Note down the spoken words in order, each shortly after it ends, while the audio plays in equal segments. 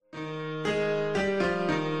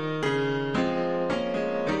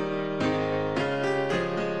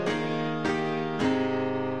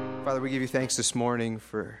Father, we give you thanks this morning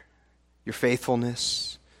for your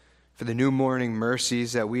faithfulness, for the new morning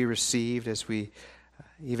mercies that we received as we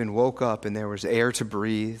even woke up and there was air to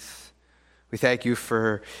breathe. We thank you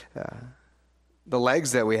for the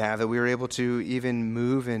legs that we have, that we were able to even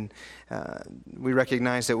move, and we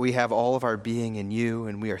recognize that we have all of our being in you,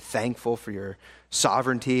 and we are thankful for your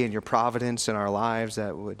sovereignty and your providence in our lives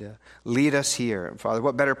that would lead us here. Father,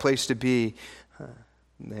 what better place to be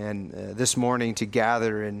than this morning to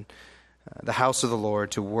gather in the house of the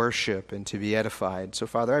Lord to worship and to be edified. So,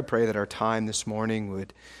 Father, I pray that our time this morning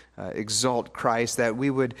would exalt Christ, that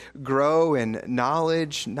we would grow in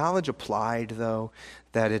knowledge applied, though,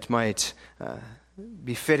 that it might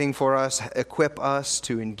be fitting for us, equip us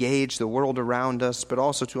to engage the world around us, but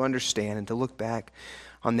also to understand and to look back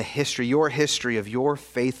on the history, your history of your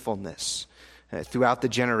faithfulness throughout the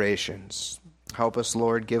generations. Help us,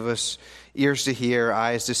 Lord. Give us ears to hear,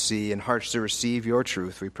 eyes to see, and hearts to receive your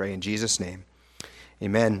truth, we pray in Jesus' name.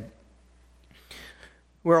 Amen.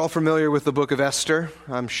 We're all familiar with the book of Esther,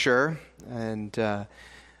 I'm sure. And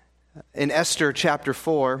in Esther chapter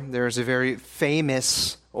 4, there is a very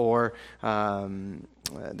famous, we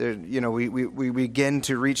begin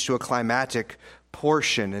to reach to a climactic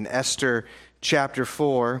portion. In Esther chapter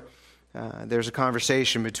 4, there's a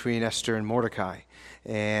conversation between Esther and Mordecai.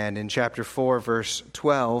 And in chapter 4, verse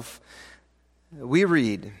 12, we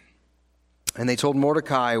read, "And they told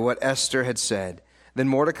Mordecai what Esther had said. Then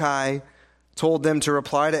Mordecai told them to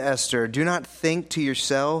reply to Esther, 'Do not think to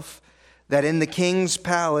yourself that in the king's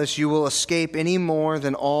palace you will escape any more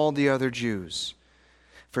than all the other Jews.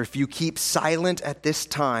 For if you keep silent at this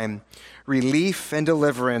time, relief and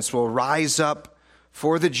deliverance will rise up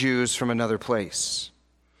for the Jews from another place.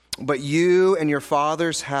 But you and your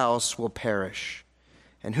father's house will perish.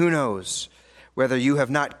 And who knows whether you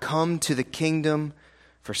have not come to the kingdom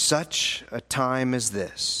for such a time as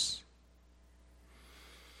this.'"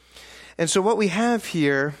 And so what we have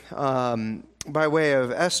here, by way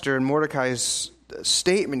of Esther and Mordecai's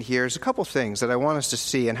statement here, is a couple things that I want us to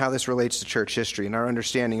see and how this relates to church history and our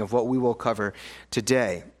understanding of what we will cover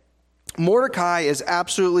today. Mordecai is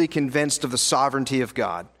absolutely convinced of the sovereignty of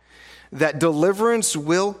God, that deliverance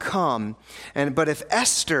will come, but if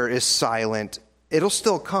Esther is silent, it'll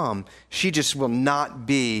still come. She just will not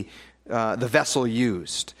be the vessel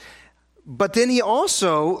used. But then he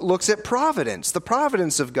also looks at providence, the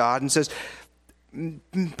providence of God, and says,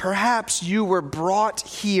 perhaps you were brought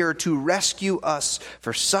here to rescue us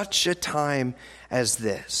for such a time as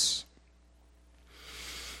this.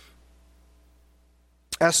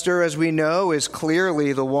 Esther, as we know, is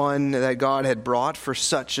clearly the one that God had brought for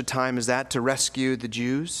such a time as that to rescue the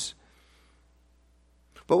Jews.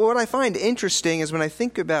 But what I find interesting is when I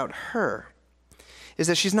think about her, is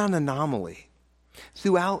that she's not an anomaly.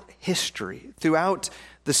 Throughout history, throughout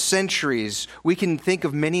the centuries, we can think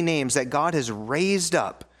of many names that God has raised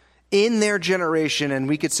up in their generation, and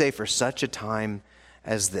we could say for such a time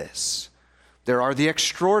as this. There are the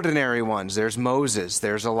extraordinary ones. There's Moses,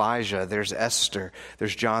 there's Elijah, there's Esther,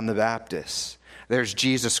 there's John the Baptist, there's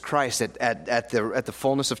Jesus Christ. At the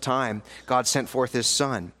fullness of time, God sent forth his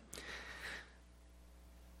Son.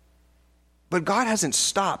 But God hasn't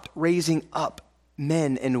stopped raising up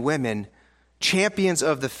men and women, champions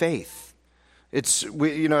of the faith. As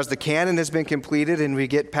the canon has been completed and we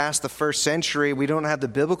get past the first century, we don't have the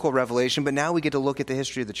biblical revelation, but now we get to look at the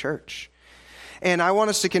history of the church. And I want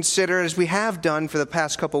us to consider, as we have done for the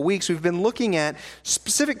past couple of weeks, we've been looking at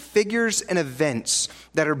specific figures and events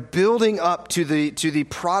that are building up to the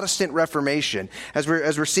Protestant Reformation, as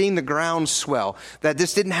we're seeing the groundswell, that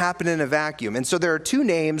this didn't happen in a vacuum. And so there are two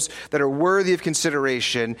names that are worthy of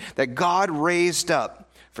consideration that God raised up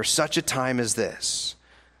for such a time as this.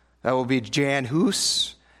 That will be Jan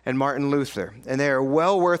Hus and Martin Luther. And they are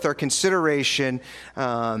well worth our consideration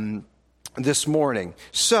this morning.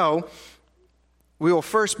 So we will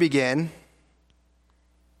first begin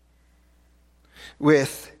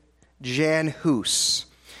with Jan Hus.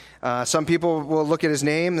 Some people will look at his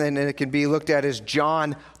name and it can be looked at as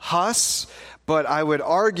John Huss, but I would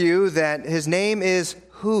argue that his name is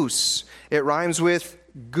Hus. It rhymes with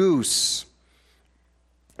goose.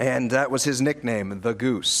 And that was his nickname, the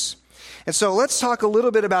Goose. And so let's talk a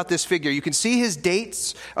little bit about this figure. You can see his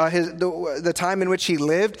dates, the time in which he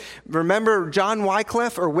lived. Remember, John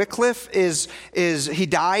Wycliffe he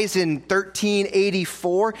dies in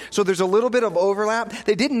 1384. So there's a little bit of overlap.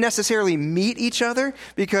 They didn't necessarily meet each other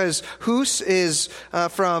because Hus is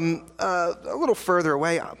from a little further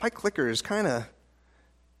away. My clicker is kind of...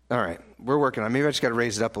 All right. We're working on it. Maybe I just got to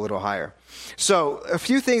raise it up a little higher. So a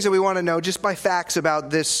few things that we want to know just by facts about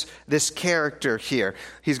this character here.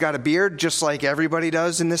 He's got a beard just like everybody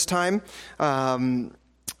does in this time.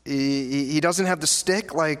 He doesn't have the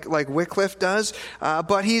stick like Wycliffe does,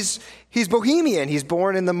 but he's Bohemian. He's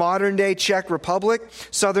born in the modern-day Czech Republic,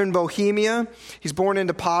 southern Bohemia. He's born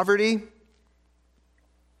into poverty.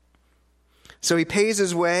 So he pays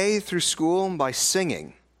his way through school by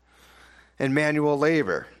singing and manual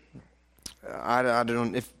labor.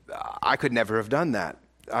 I could never have done that.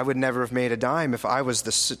 I would never have made a dime if I was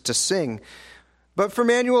to sing. But for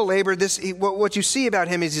manual labor, what you see about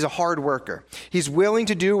him is he's a hard worker. He's willing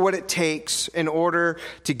to do what it takes in order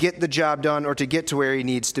to get the job done or to get to where he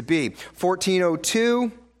needs to be.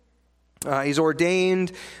 1402, he's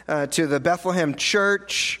ordained to the Bethlehem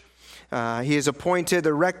Church. He is appointed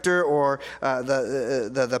the rector or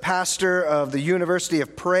the pastor of the University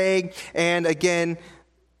of Prague. And again,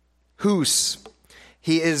 Hus.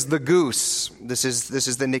 He is the goose. This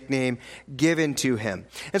is the nickname given to him.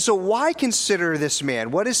 And so why consider this man?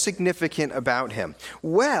 What is significant about him?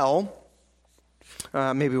 Well,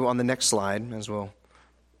 maybe on the next slide as we'll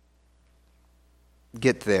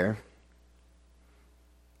get there.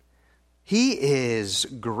 He is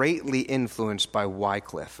greatly influenced by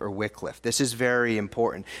Wycliffe. This is very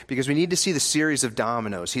important because we need to see the series of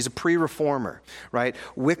dominoes. He's a pre-reformer, right?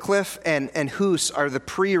 Wycliffe and Hus are the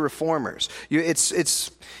pre-reformers.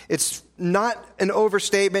 It's not an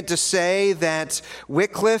overstatement to say that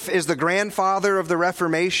Wycliffe is the grandfather of the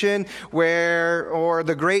Reformation, or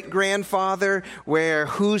the great-grandfather, where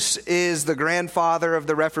Hus is the grandfather of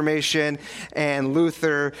the Reformation, and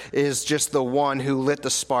Luther is just the one who lit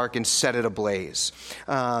the spark and set it ablaze.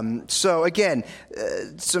 So again,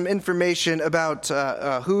 some information about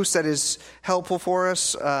Hus that is helpful for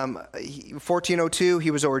us. 1402,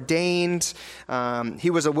 he was ordained.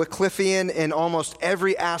 He was a Wycliffian in almost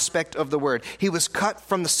every aspect of the word. He was cut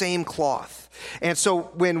from the same cloth. And so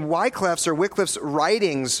when Wycliffe's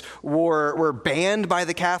writings were banned by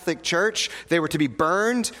the Catholic Church, they were to be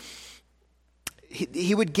burned,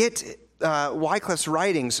 he would get Wycliffe's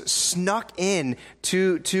writings snuck in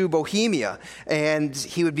to Bohemia, and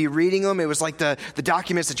he would be reading them. It was like the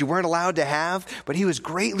documents that you weren't allowed to have, but he was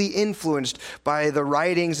greatly influenced by the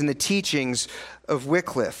writings and the teachings of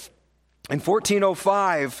Wycliffe. In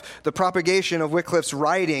 1405, the propagation of Wycliffe's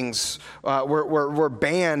writings were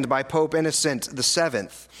banned by Pope Innocent VII.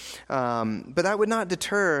 But that would not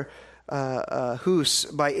deter Hus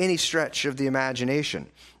by any stretch of the imagination.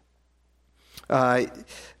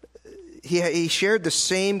 He shared the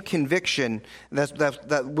same conviction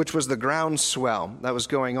that which was the groundswell that was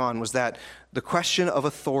going on, was that the question of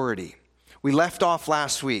authority. We left off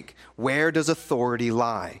last week. Where does authority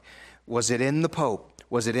lie? Was it in the Pope?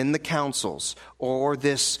 Was it in the councils? Or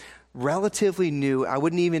this relatively new, I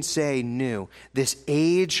wouldn't even say new, this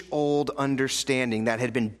age-old understanding that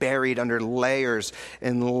had been buried under layers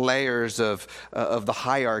and layers of the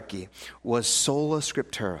hierarchy, was sola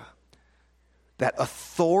scriptura. That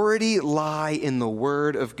authority lie in the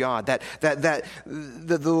Word of God. That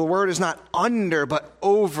the Word is not under, but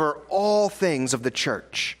over all things of the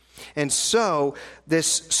church. And so this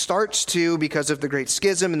starts to, because of the Great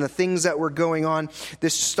Schism and the things that were going on,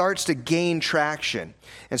 this starts to gain traction.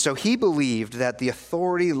 And so he believed that the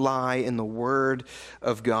authority lie in the Word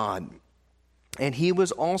of God. And he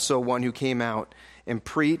was also one who came out and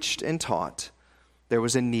preached and taught there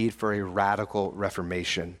was a need for a radical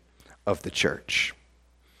reformation of the church.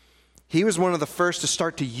 He was one of the first to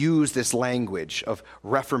start to use this language of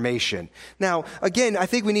reformation. Now, again, I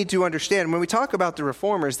think we need to understand, when we talk about the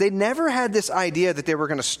reformers, they never had this idea that they were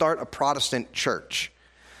going to start a Protestant church.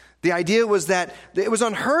 The idea was that it was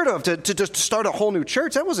unheard of to just start a whole new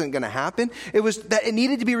church. That wasn't going to happen. It was that it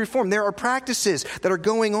needed to be reformed. There are practices that are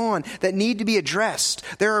going on that need to be addressed.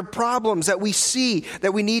 There are problems that we see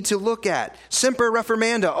that we need to look at. Semper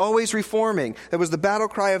reformanda, always reforming. That was the battle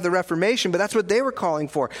cry of the Reformation, but that's what they were calling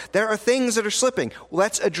for. There are things that are slipping.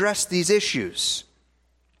 Let's address these issues.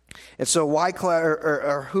 And so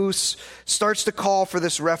Hus starts to call for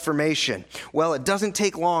this reformation. Well, it doesn't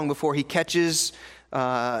take long before he catches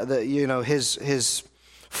his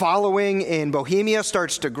following in Bohemia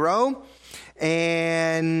starts to grow,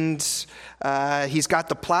 and he's got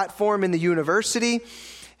the platform in the university,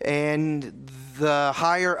 and the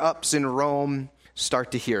higher ups in Rome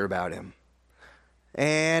start to hear about him.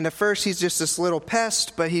 And at first he's just this little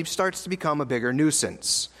pest, but he starts to become a bigger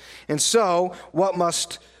nuisance. And so what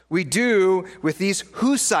must we do with these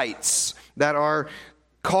Hussites that are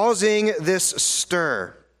causing this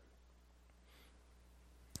stir?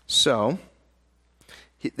 So,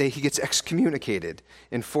 he gets excommunicated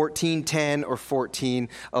in 1410 or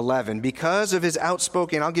 1411 because of his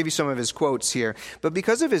outspoken, I'll give you some of his quotes here, but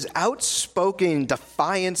because of his outspoken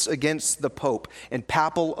defiance against the Pope and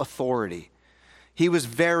papal authority. He was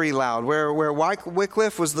very loud. Where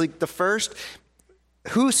Wycliffe was the first,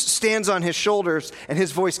 Hus stands on his shoulders and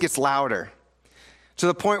his voice gets louder, to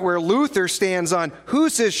the point where Luther stands on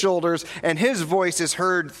Hus's shoulders and his voice is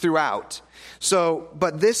heard throughout.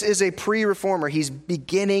 But this is a pre-reformer. He's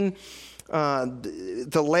beginning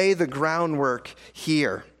to lay the groundwork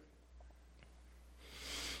here.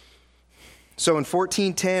 So in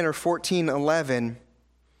 1410 or 1411,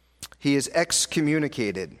 he is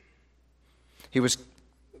excommunicated. He was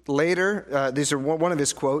later, these are one of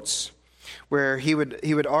his quotes, where he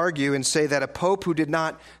would argue and say that a pope who did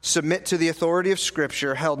not submit to the authority of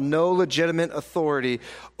Scripture held no legitimate authority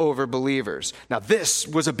over believers. Now this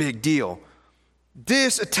was a big deal.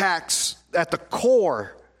 This attacks at the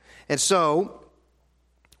core. And so,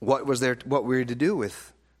 what were we to do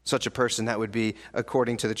with such a person that would be,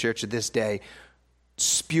 according to the church of this day,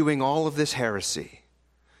 spewing all of this heresy?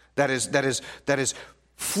 That is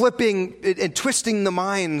flipping and twisting the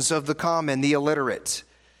minds of the common, the illiterate,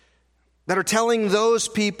 that are telling those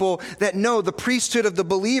people that no, the priesthood of the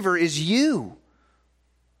believer is you.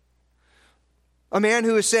 A man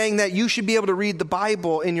who is saying that you should be able to read the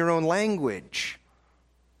Bible in your own language.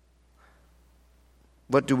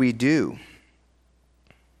 What do we do?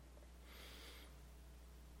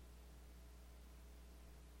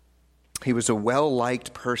 He was a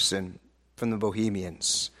well-liked person from the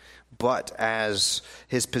Bohemians. But as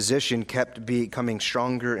his position kept becoming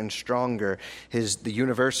stronger and stronger, the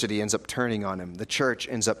university ends up turning on him. The church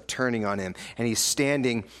ends up turning on him. And he's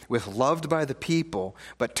standing with loved by the people,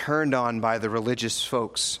 but turned on by the religious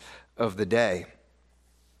folks of the day.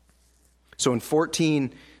 So in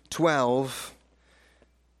 1412,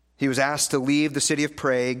 he was asked to leave the city of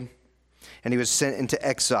Prague, and he was sent into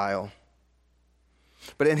exile.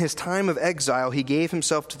 But in his time of exile, he gave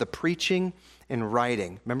himself to the preaching and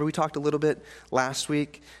writing. Remember we talked a little bit last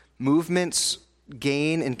week? Movements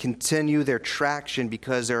gain and continue their traction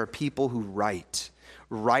because there are people who write.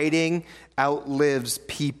 Writing outlives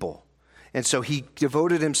people. And so he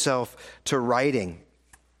devoted himself to writing.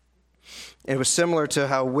 It was similar to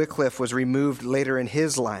how Wycliffe was removed later in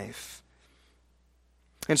his life.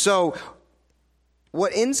 And so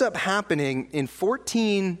what ends up happening in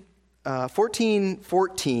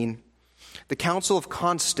 1414, the Council of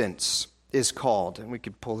Constance is called, and we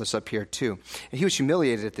could pull this up here too. And he was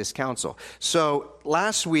humiliated at this council. So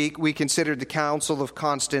last week we considered the Council of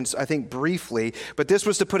Constance, I think briefly, but this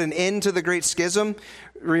was to put an end to the Great Schism.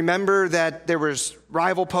 Remember that there was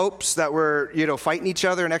rival popes that were, fighting each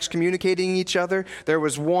other and excommunicating each other. There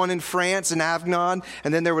was one in France, in Avignon,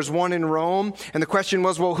 and then there was one in Rome. And the question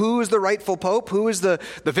was, well, who is the rightful pope? Who is the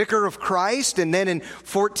vicar of Christ? And then in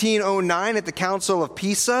 1409 at the Council of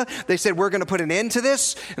Pisa, they said, we're going to put an end to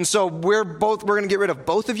this. And so we're going to get rid of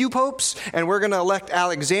both of you popes, and we're going to elect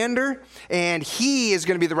Alexander, and he is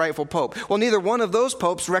going to be the rightful pope. Well, neither one of those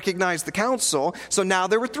popes recognized the council, so now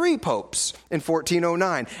there were 3 popes in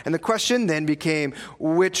 1409. And the question then became,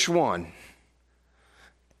 which one?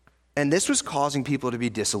 And this was causing people to be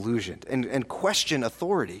disillusioned and question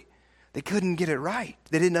authority. They couldn't get it right.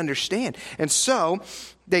 They didn't understand. And so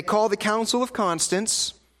they call the Council of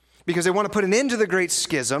Constance because they want to put an end to the Great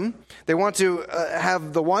Schism. They want to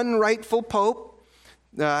have the one rightful pope.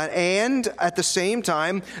 And at the same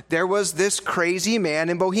time, there was this crazy man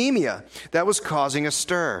in Bohemia that was causing a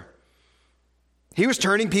stir. He was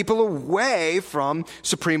turning people away from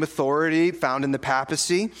supreme authority found in the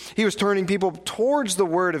papacy. He was turning people towards the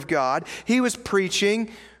Word of God. He was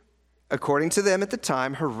preaching, according to them at the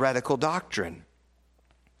time, heretical doctrine.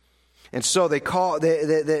 And so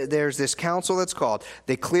there's this council that's called.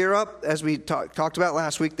 They clear up, as we talked about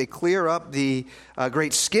last week, they clear up the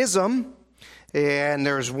Great Schism, and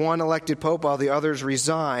there's one elected pope while the others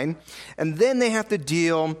resign. And then they have to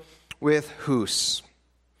deal with Hus.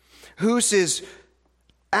 Hus is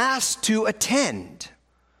asked to attend.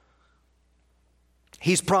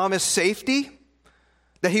 He's promised safety,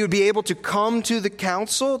 that he would be able to come to the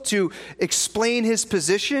council to explain his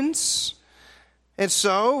positions. And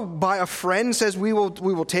so, by a friend says, we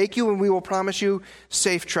will take you and we will promise you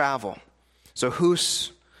safe travel. So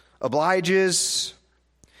Hus obliges.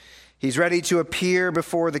 He's ready to appear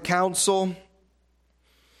before the council.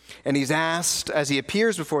 And he's asked, as he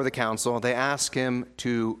appears before the council, they ask him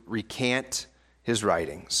to recant his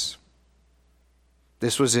writings.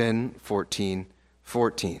 This was in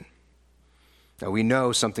 1414. Now, we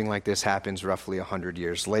know something like this happens roughly 100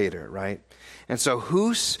 years later, right? And so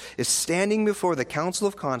Hus is standing before the Council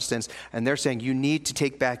of Constance, and they're saying, you need to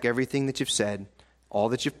take back everything that you've said, all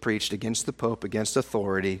that you've preached against the Pope, against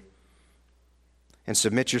authority, and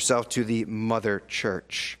submit yourself to the mother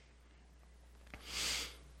church.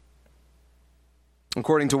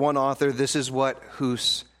 According to one author, this is what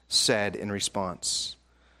Hus said in response.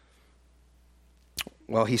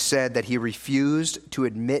 Well, he said that he refused to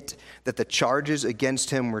admit that the charges against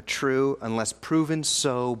him were true unless proven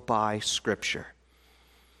so by Scripture.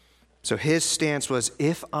 So his stance was,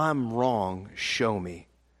 if I'm wrong, show me.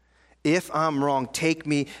 If I'm wrong, take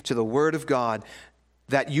me to the Word of God,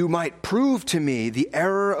 that you might prove to me the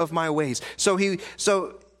error of my ways. So he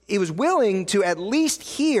was willing to at least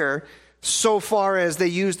hear, so far as they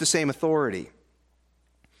used the same authority.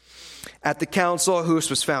 At the council, Hus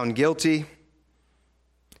was found guilty.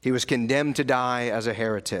 He was condemned to die as a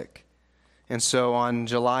heretic. And so on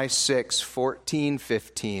July 6,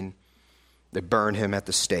 1415, they burned him at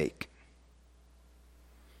the stake.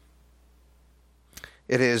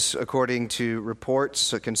 It is, according to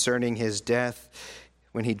reports concerning his death,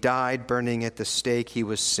 when he died burning at the stake, he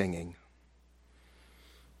was singing.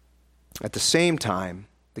 At the same time,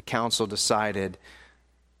 the council decided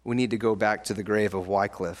we need to go back to the grave of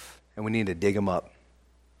Wycliffe and we need to dig him up.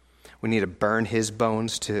 We need to burn his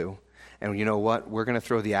bones too. And you know what? We're going to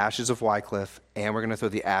throw the ashes of Wycliffe and we're going to throw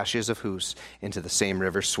the ashes of Hus into the same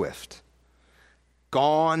river Swift.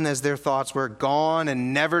 Gone as their thoughts were, gone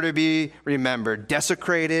and never to be remembered,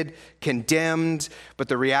 desecrated, condemned. But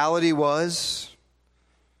the reality was,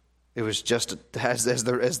 it was just as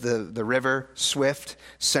the river Swift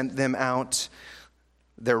sent them out.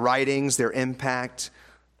 Their writings, their impact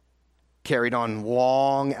carried on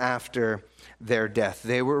long after their death.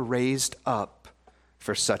 They were raised up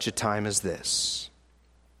for such a time as this.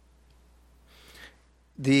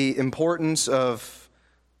 The importance of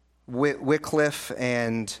Wycliffe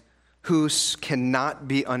and Hus cannot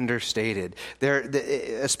be understated.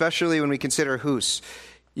 Especially when we consider Hus.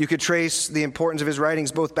 You could trace the importance of his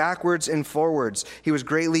writings both backwards and forwards. He was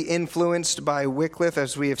greatly influenced by Wycliffe,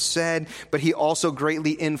 as we have said, but he also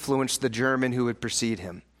greatly influenced the German who would precede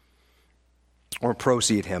him, or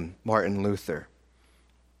proceed him, Martin Luther.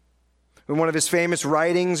 In one of his famous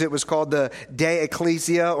writings, it was called the De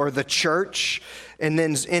Ecclesia, or the Church. And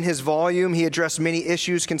then in his volume, he addressed many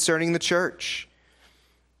issues concerning the church.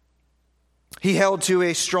 He held to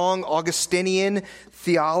a strong Augustinian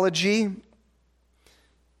theology.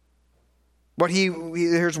 But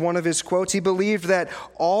here's one of his quotes. He believed that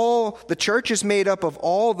all the church is made up of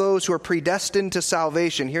all those who are predestined to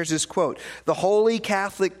salvation. Here's his quote. The Holy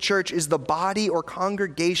Catholic Church is the body or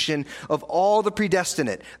congregation of all the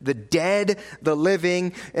predestinate, the dead, the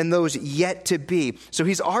living, and those yet to be. So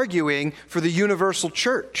he's arguing for the universal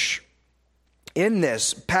church in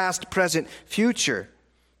this past, present, future.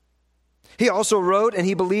 He also wrote, and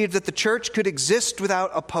he believed that the church could exist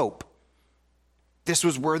without a pope. This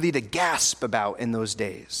was worthy to gasp about in those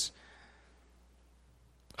days.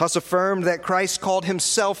 Huss affirmed that Christ called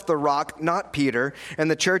himself the rock, not Peter, and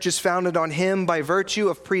the church is founded on him by virtue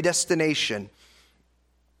of predestination.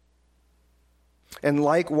 And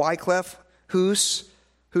like Wycliffe,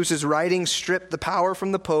 Hus's writings stripped the power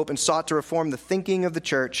from the Pope and sought to reform the thinking of the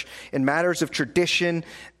church in matters of tradition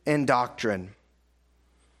and doctrine.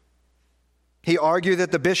 He argued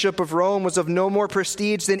that the Bishop of Rome was of no more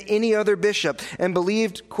prestige than any other bishop and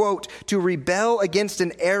believed, quote, to rebel against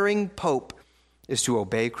an erring pope is to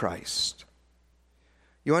obey Christ.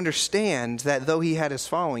 You understand that though he had his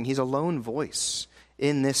following, he's a lone voice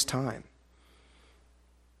in this time.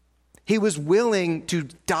 He was willing to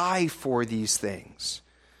die for these things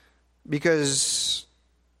because,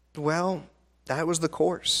 well, that was the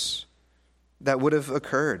course that would have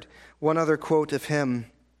occurred. One other quote of him,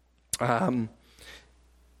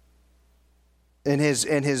 in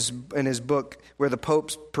his book where the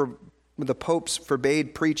popes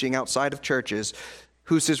forbade preaching outside of churches,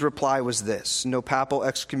 Hus's reply was this: no papal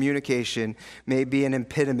excommunication may be an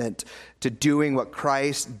impediment to doing what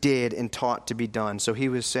Christ did and taught to be done. So he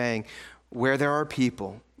was saying, where there are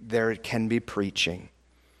people, there can be preaching.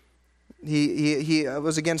 He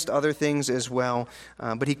was against other things as well,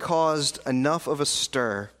 but he caused enough of a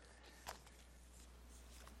stir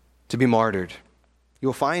to be martyred.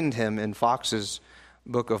 You'll find him in Fox's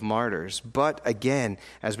Book of Martyrs. But again,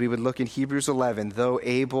 as we would look in Hebrews 11, though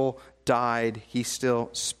Abel died, he still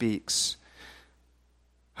speaks.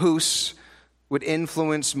 Hus would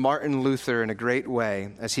influence Martin Luther in a great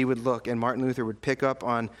way as he would look, and Martin Luther would pick up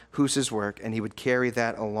on Hus's work and he would carry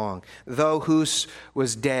that along. Though Hus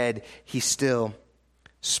was dead, he still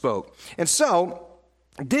spoke. And so,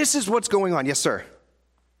 this is what's going on. Yes, sir.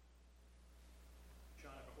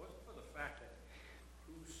 John, if it wasn't for the fact that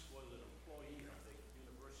Hus was an employee of the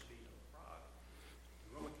University of Prague,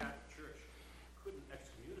 the Roman Catholic Church couldn't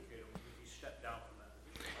excommunicate him if he stepped down from that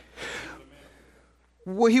position.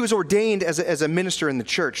 Well, he was ordained as a minister in the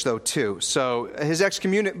church, though, too. So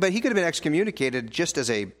but he could have been excommunicated just as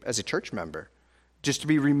a church member, just to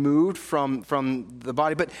be removed from the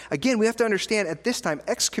body. But again, we have to understand at this time,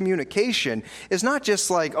 excommunication is not just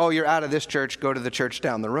like, oh, you're out of this church, go to the church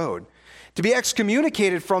down the road. To be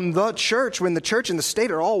excommunicated from the church when the church and the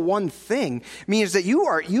state are all one thing means that you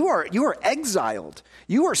are exiled.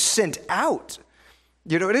 You are sent out.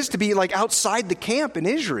 You know, it is to be like outside the camp in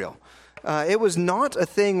Israel. It was not a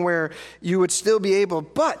thing where you would still be able,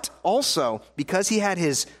 but also because he had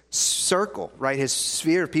his circle, right, his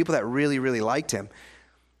sphere of people that really, really liked him,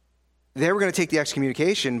 they were going to take the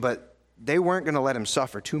excommunication, but they weren't going to let him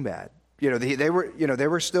suffer too bad. They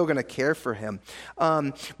were still going to care for him.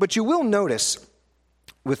 But you will notice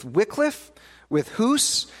with Wycliffe, with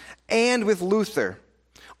Hus, and with Luther,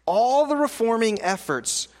 all the reforming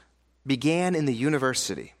efforts began in the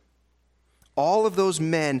university. All of those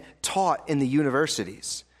men taught in the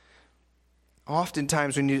universities.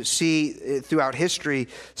 Oftentimes when you see throughout history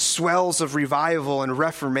swells of revival and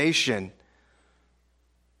reformation,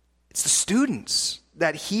 it's the students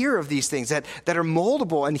that hear of these things, that are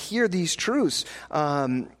moldable and hear these truths.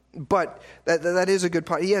 But that is a good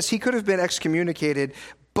point. Yes, he could have been excommunicated,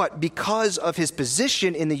 but because of his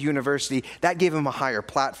position in the university, that gave him a higher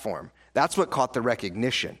platform. That's what caught the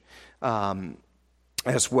recognition.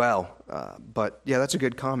 As well. But yeah, that's a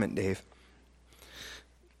good comment, Dave.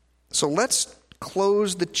 So let's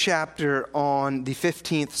close the chapter on the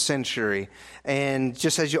 15th century. And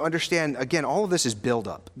just as you understand, again, all of this is build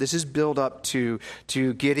up. This is build up to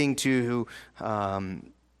getting to,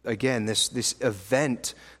 again, this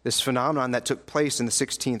event, this phenomenon that took place in the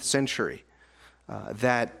 16th century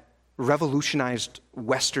that revolutionized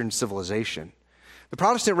Western civilization. The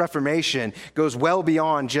Protestant Reformation goes well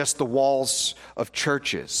beyond just the walls of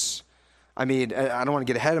churches. I mean, I don't want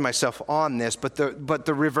to get ahead of myself on this, but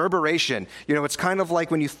the reverberation, it's kind of like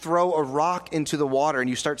when you throw a rock into the water and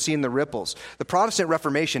you start seeing the ripples. The Protestant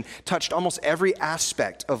Reformation touched almost every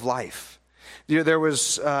aspect of life. It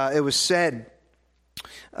was said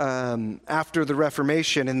after the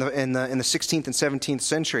Reformation in the 16th and 17th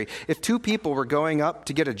century, if two people were going up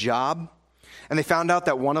to get a job and they found out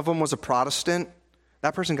that one of them was a Protestant,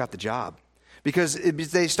 that person got the job because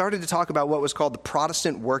they started to talk about what was called the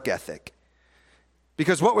Protestant work ethic.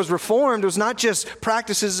 Because what was reformed was not just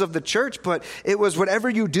practices of the church, but it was whatever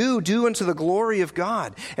you do unto the glory of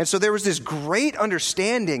God. And so there was this great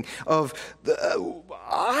understanding of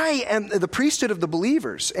I am the priesthood of the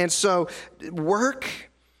believers. And so work,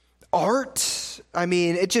 art, I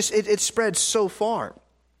mean, it spread so far.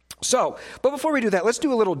 So, but before we do that, let's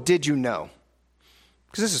do a little did you know?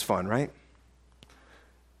 Because this is fun, right?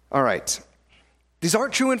 All right. These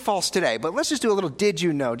aren't true and false today, but let's just do a little did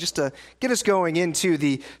you know, just to get us going into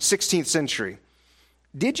the 16th century.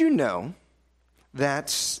 Did you know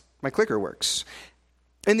that, my clicker works,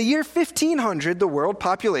 in the year 1500, the world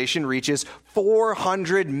population reaches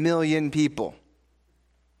 400 million people.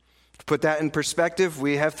 To put that in perspective,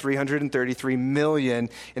 we have 333 million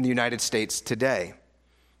in the United States today.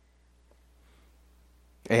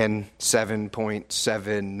 And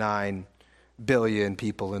 7.79 billion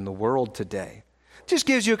people in the world today. Just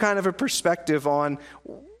gives you kind of a perspective on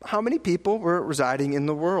how many people were residing in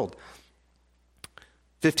the world.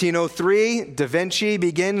 1503, Da Vinci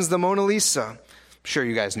begins the Mona Lisa. I'm sure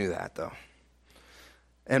you guys knew that, though.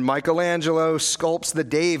 And Michelangelo sculpts the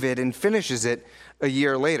David and finishes it a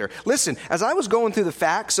year later. Listen, as I was going through the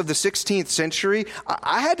facts of the 16th century,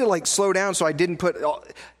 I had to slow down so I didn't put...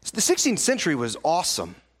 The 16th century was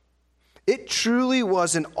awesome. It truly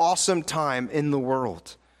was an awesome time in the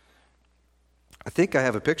world. I think I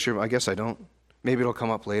have a picture. I guess I don't. Maybe it'll come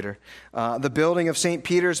up later. The building of St.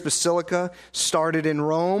 Peter's Basilica started in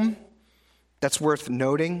Rome. That's worth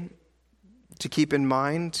noting to keep in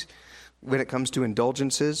mind when it comes to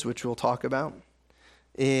indulgences, which we'll talk about.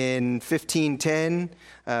 In 1510,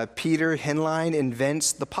 Peter Henlein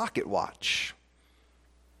invents the pocket watch.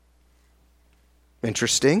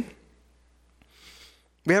 Interesting.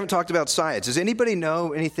 We haven't talked about science. Does anybody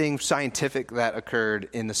know anything scientific that occurred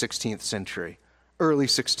in the 16th century, early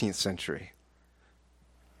 16th century?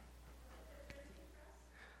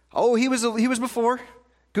 Oh, he was before.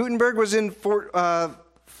 Gutenberg was in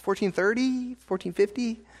 1430,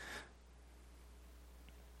 1450.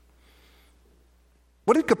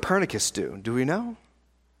 What did Copernicus do? Do we know?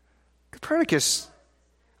 Copernicus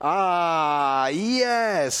Ah,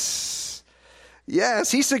 yes.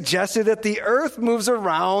 Yes, he suggested that the earth moves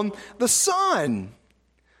around the sun.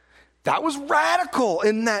 That was radical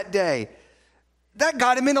in that day. That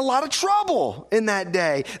got him in a lot of trouble in that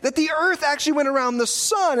day. That the earth actually went around the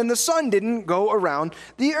sun and the sun didn't go around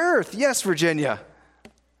the earth. Yes, Virginia.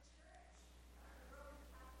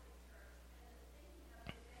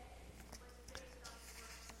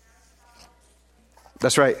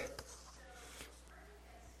 That's right.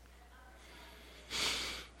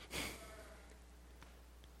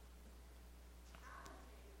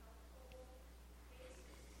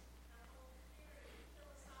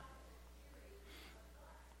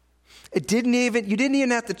 You didn't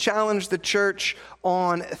even have to challenge the church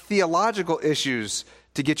on theological issues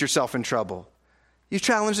to get yourself in trouble. You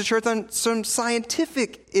challenged the church on some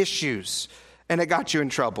scientific issues, and it got you in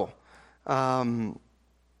trouble. I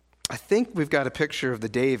think we've got a picture of the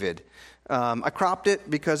David. I cropped it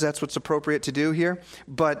because that's what's appropriate to do here.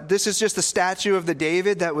 But this is just the statue of the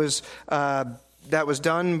David that was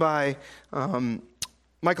done by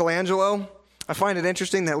Michelangelo. I find it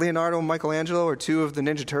interesting that Leonardo and Michelangelo are two of the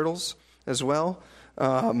Ninja Turtles as well.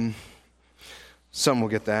 Some will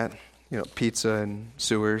get that, pizza and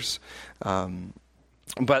sewers.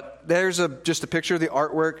 But there's just a picture of the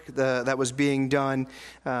artwork that was being done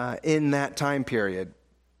in that time period.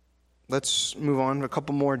 Let's move on. A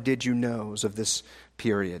couple more did you knows of this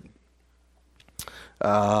period.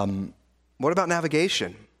 What about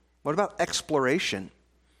navigation? What about exploration?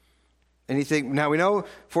 Anything? Now we know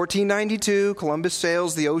 1492, Columbus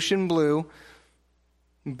sails the ocean blue.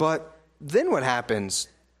 But then what happens?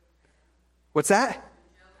 What's that?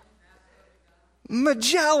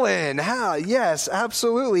 Magellan. Yes,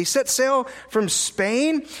 absolutely. Set sail from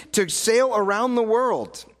Spain to sail around the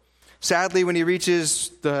world. Sadly, when he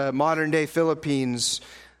reaches the modern-day Philippines,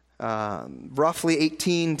 roughly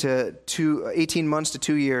 18 months to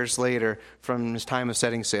 2 years later from his time of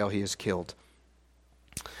setting sail, he is killed.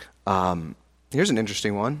 Here's an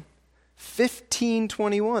interesting one.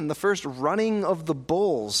 1521, the first running of the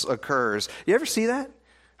bulls occurs. You ever see that?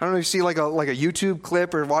 I don't know if you see like a YouTube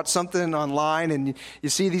clip or watch something online and you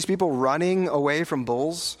see these people running away from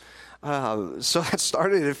bulls. So that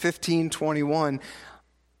started at 1521.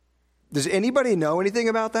 Does anybody know anything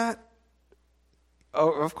about that?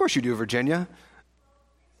 Oh, of course you do, Virginia.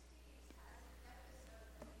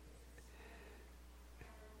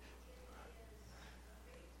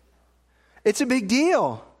 It's a big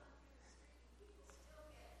deal.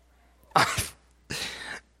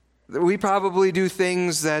 We probably do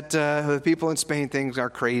things that the people in Spain think are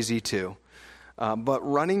crazy too. But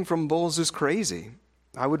running from bulls is crazy.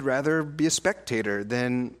 I would rather be a spectator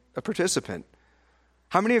than a participant.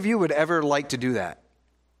 How many of you would ever like to do that?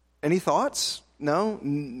 Any thoughts? No?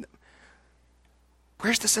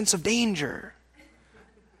 Where's the sense of danger?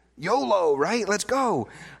 YOLO, right? Let's go.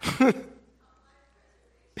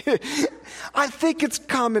 I think it's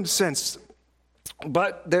common sense.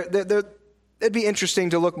 But it'd be interesting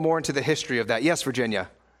to look more into the history of that. Yes, Virginia?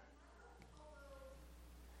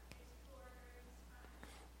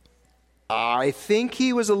 I think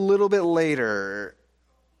he was a little bit later.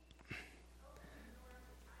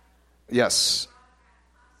 Yes.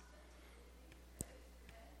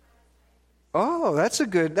 Oh, that's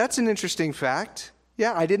an interesting fact.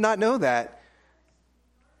 Yeah, I did not know that.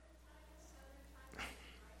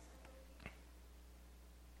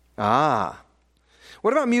 Ah.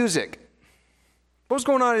 What about music? What was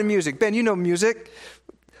going on in music? Ben, you know music.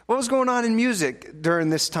 What was going on in music during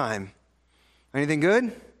this time? Anything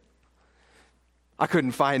good? I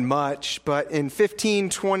couldn't find much, but in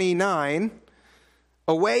 1529,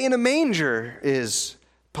 Away in a Manger is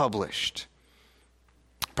published.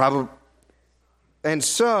 And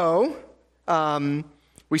so,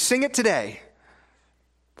 we sing it today.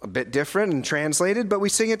 A bit different and translated, but we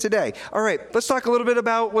sing it today. All right, let's talk a little bit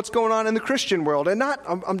about what's going on in the Christian world. And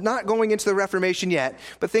I'm not going into the Reformation yet,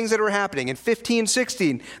 but things that were happening. In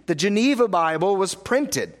 1516, the Geneva Bible was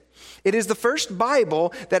printed. It is the first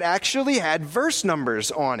Bible that actually had verse numbers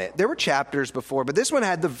on it. There were chapters before, but this one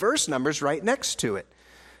had the verse numbers right next to it.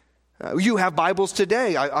 You have Bibles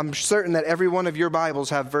today. I'm certain that every one of your Bibles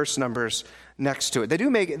have verse numbers next to it. The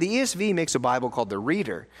ESV makes a Bible called the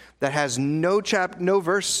Reader that has no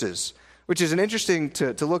verses, which is an interesting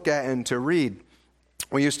to look at and to read.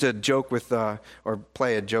 We used to joke with, or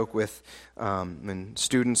play a joke with, when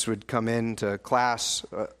students would come into class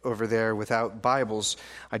over there without Bibles,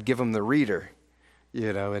 I'd give them the Reader,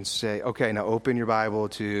 and say, okay, now open your Bible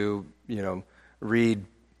to, read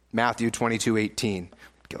Matthew 22:18.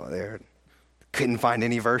 Go there, couldn't find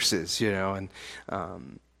any verses, and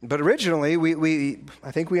But originally,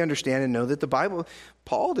 I think we understand and know that the Bible,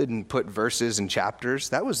 Paul didn't put verses and chapters.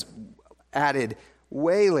 That was added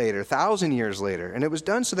way later, 1,000 years later. And it was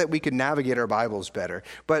done so that we could navigate our Bibles better.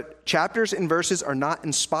 But chapters and verses are not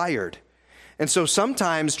inspired. And so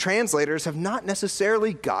sometimes translators have not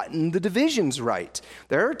necessarily gotten the divisions right.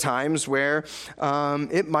 There are times where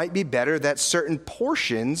it might be better that certain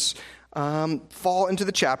portions fall into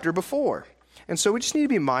the chapter before. And so we just need to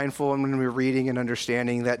be mindful when we're reading and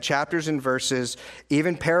understanding that chapters and verses,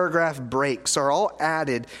 even paragraph breaks, are all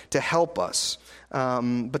added to help us.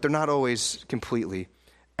 But they're not always completely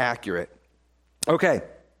accurate. Okay.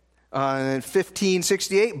 In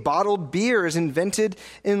 1568, bottled beer is invented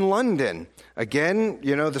in London. Again,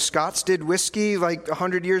 the Scots did whiskey like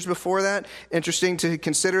 100 years before that. Interesting to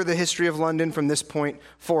consider the history of London from this point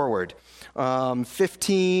forward.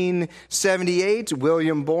 1578,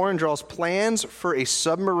 William Bourne draws plans for a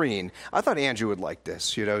submarine. I thought Andrew would like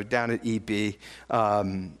this, down at EB.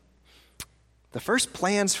 The first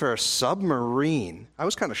plans for a submarine. I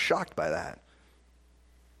was kind of shocked by that.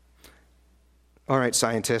 All right,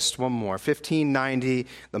 scientists, one more. 1590,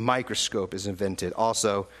 the microscope is invented.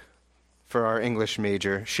 Also, for our English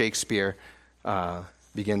major, Shakespeare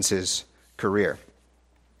begins his career.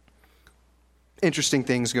 Interesting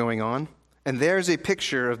things going on. And there's a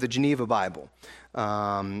picture of the Geneva Bible.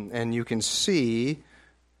 And you can see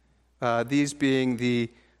these being the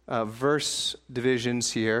verse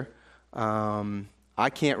divisions here. I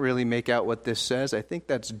can't really make out what this says. I think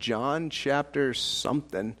that's John chapter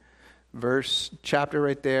something. Chapter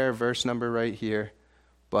right there, verse number right here.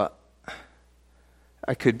 But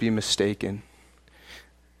I could be mistaken.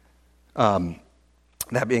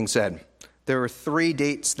 That being said, there were 3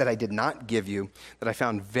 dates that I did not give you that I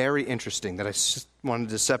found very interesting that I wanted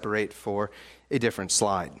to separate for a different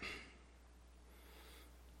slide.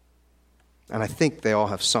 And I think they all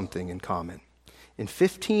have something in common. In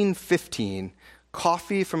 1515,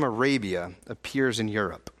 coffee from Arabia appears in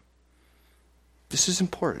Europe. This is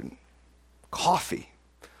important. Coffee.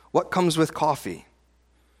 What comes with coffee?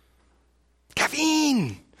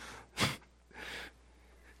 Caffeine!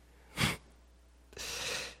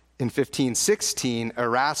 In 1516,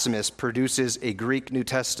 Erasmus produces a Greek New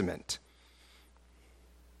Testament.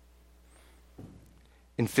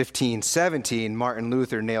 In 1517, Martin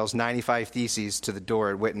Luther nails 95 theses to the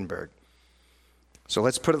door at Wittenberg. So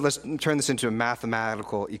let's turn this into a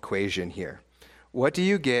mathematical equation here. What do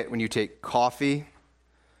you get when you take coffee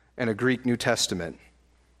and a Greek New Testament?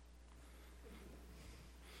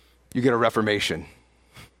 You get a Reformation.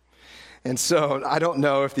 And so I don't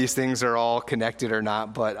know if these things are all connected or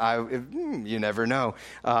not, but you never know.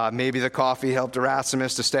 Maybe the coffee helped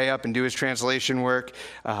Erasmus to stay up and do his translation work,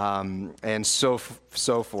 and so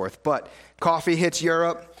forth. But coffee hits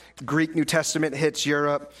Europe, Greek New Testament hits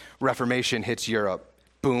Europe, Reformation hits Europe.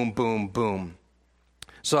 Boom, boom, boom.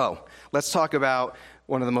 So let's talk about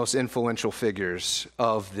one of the most influential figures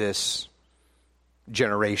of this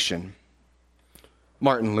generation,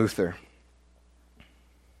 Martin Luther.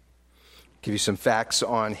 Give you some facts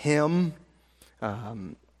on him.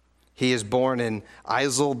 He is born in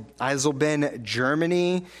Eisleben,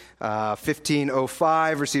 Germany,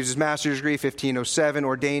 1505, receives his master's degree, 1507,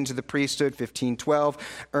 ordained to the priesthood, 1512,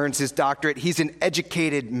 earns his doctorate. He's an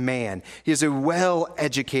educated man. He is a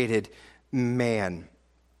well-educated man.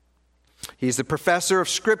 He's the professor of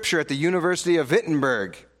scripture at the University of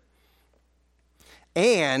Wittenberg.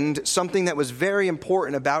 And something that was very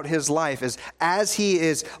important about his life is as he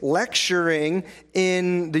is lecturing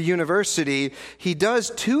in the university, he does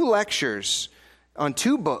 2 lectures on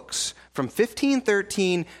 2 books from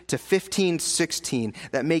 1513 to 1516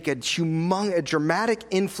 that make a dramatic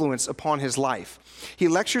influence upon his life. He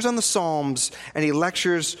lectures on the Psalms and he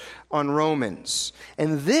lectures on Romans.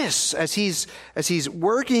 And this, as he's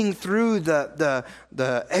working through the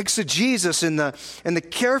exegesis and the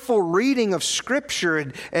careful reading of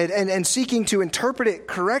Scripture and seeking to interpret it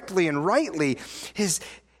correctly and rightly,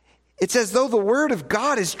 it's as though the Word of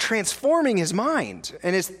God is transforming his mind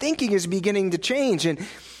and his thinking is beginning to change.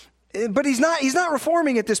 But he's not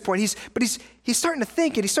reforming at this point. He's starting to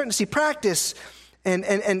think and he's starting to see practice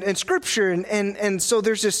and Scripture, and so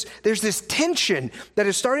there's this tension that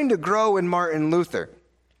is starting to grow in Martin Luther.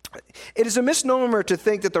 It is a misnomer to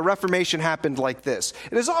think that the Reformation happened like this.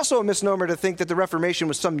 It is also a misnomer to think that the Reformation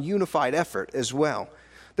was some unified effort as well.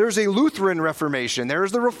 There's a Lutheran Reformation.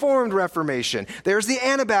 There's the Reformed Reformation. There's the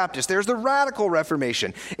Anabaptist. There's the Radical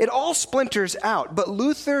Reformation. It all splinters out, but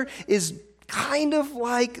Luther is kind of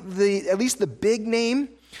like at least the big name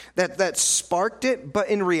that sparked it. But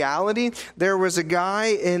in reality, there was a guy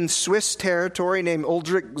in Swiss territory named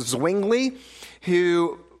Ulrich Zwingli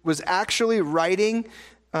who was actually writing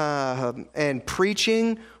and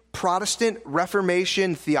preaching Protestant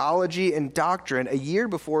Reformation theology and doctrine a year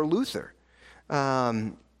before Luther.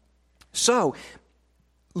 So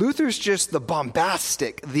Luther's just the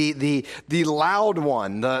bombastic, the loud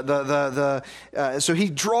one. So he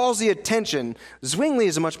draws the attention. Zwingli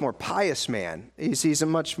is a much more pious man. He's a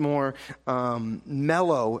much more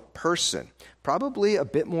mellow person, probably a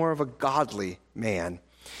bit more of a godly man.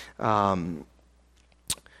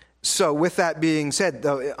 So with that being said,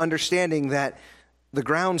 though, understanding that the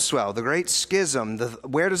groundswell, the great schism,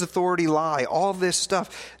 where does authority lie, all this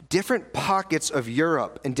stuff, different pockets of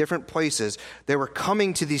Europe in different places, they were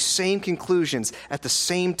coming to these same conclusions at the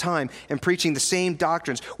same time and preaching the same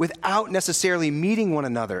doctrines without necessarily meeting one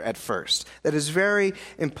another at first. That is very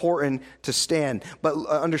important to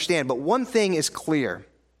understand. But one thing is clear.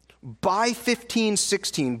 By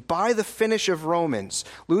 1516, by the finish of Romans,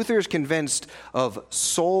 Luther is convinced of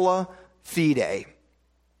sola fide.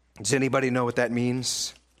 Does anybody know what that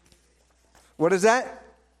means? What is that?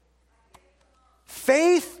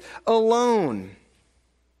 Faith alone.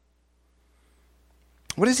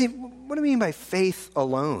 What do you mean by faith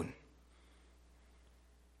alone?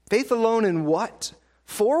 Faith alone in what?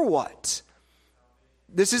 For what?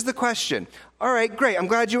 This is the question. All right, great. I'm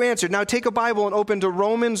glad you answered. Now take a Bible and open to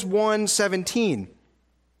Romans 1:17.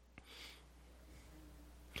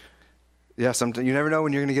 Yeah, you never know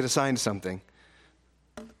when you're going to get assigned something.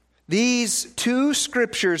 These two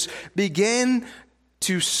scriptures begin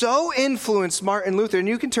to so influence Martin Luther, and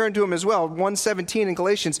you can turn to him as well, 1:17 and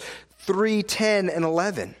Galatians 3:10 and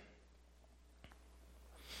 11.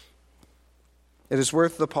 It is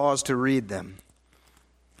worth the pause to read them.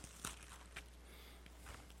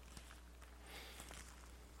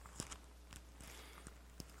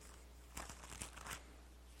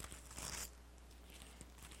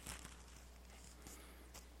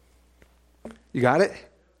 You got it?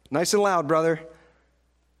 Nice and loud, brother. For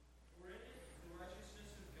in it the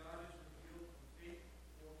righteousness of God is revealed from faith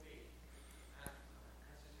for faith, as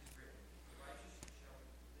it is written, the righteous shall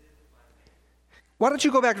live by faith. Why don't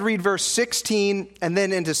you go back and read verse 16 and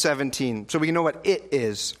then into 17 so we can know what it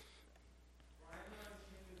is. For I am not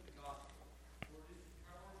ashamed of the gospel, for it is the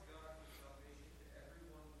power of God for salvation to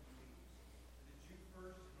everyone who believes, to the Jew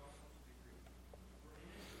first and also to the Greek. For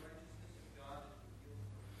in it the righteousness of God is revealed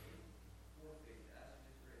from faith for faith, as it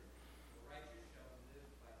is written, the righteous shall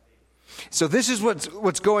live by faith. So this is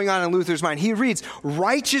what's going on in Luther's mind. He reads,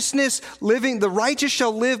 the righteous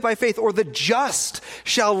shall live by faith, or the just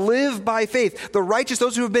shall live by faith. The righteous,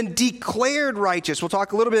 those who have been declared righteous. We'll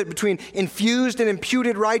talk a little bit between infused and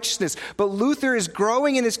imputed righteousness. But Luther is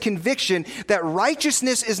growing in his conviction that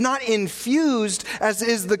righteousness is not infused, as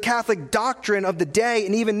is the Catholic doctrine of the day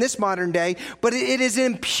and even this modern day, but it is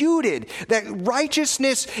imputed. That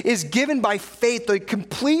righteousness is given by faith. The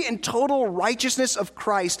complete and total righteousness of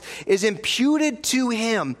Christ is imputed to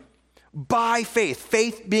him by faith.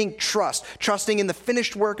 Faith being trusting in the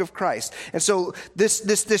finished work of Christ. And so this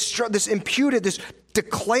imputed, this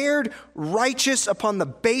declared righteous upon the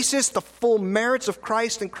basis, the full merits of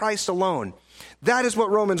Christ and Christ alone. That is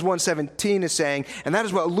what Romans 1:17 is saying, and that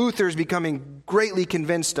is what Luther is becoming greatly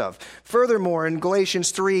convinced of. Furthermore, in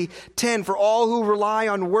Galatians 3:10, for all who rely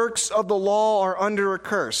on works of the law are under a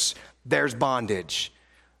curse. There's bondage.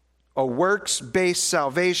 A works-based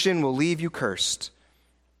salvation will leave you cursed.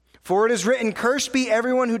 For it is written, cursed be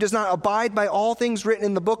everyone who does not abide by all things written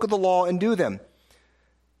in the book of the law and do them.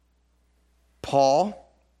 Paul,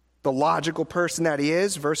 the logical person that he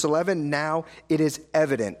is, verse 11, now it is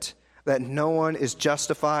evident that no one is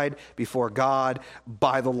justified before God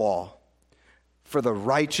by the law. For the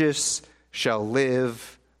righteous shall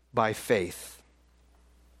live by faith.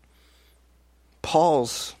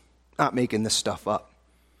 Paul's not making this stuff up.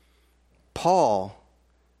 Paul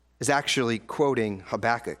is actually quoting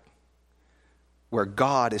Habakkuk, where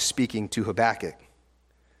God is speaking to Habakkuk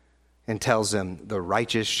and tells him, the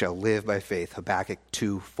righteous shall live by faith. Habakkuk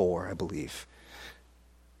 2:4, I believe.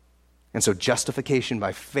 And so justification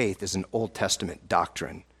by faith is an Old Testament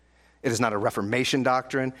doctrine. It is not a Reformation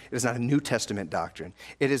doctrine. It is not a New Testament doctrine.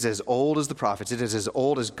 It is as old as the prophets. It is as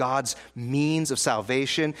old as God's means of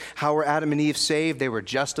salvation. How were Adam and Eve saved? They were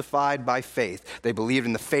justified by faith. They believed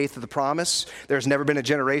in the faith of the promise. There's never been a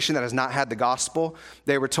generation that has not had the gospel.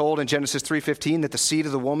 They were told in Genesis 3:15 that the seed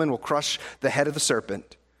of the woman will crush the head of the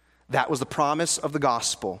serpent. That was the promise of the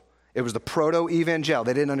gospel. It was the proto-evangel.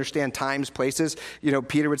 They didn't understand times, places.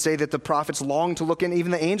 Peter would say that the prophets longed to look in,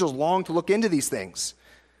 even the angels longed to look into these things,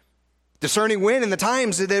 discerning when and the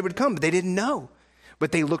times that they would come, but they didn't know.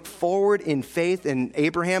 But they looked forward in faith, and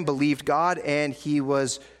Abraham believed God, and he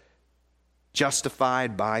was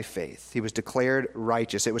justified by faith. He was declared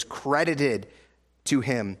righteous. It was credited to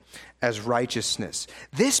him as righteousness.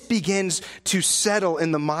 This begins to settle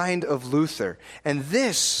in the mind of Luther. And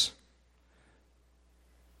this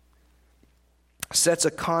sets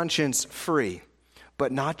a conscience free,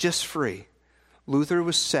 but not just free. Luther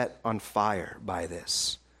was set on fire by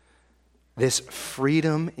this. This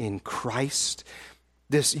freedom in Christ,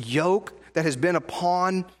 this yoke that has been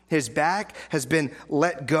upon his back has been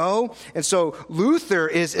let go. And so Luther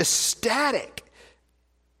is ecstatic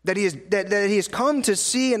that he has come to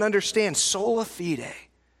see and understand sola fide,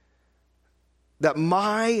 that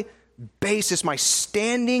my basis, my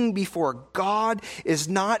standing before God is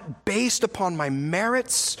not based upon my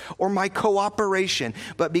merits or my cooperation,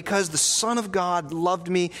 but because the Son of God loved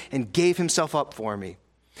me and gave himself up for me.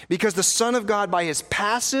 Because the Son of God, by his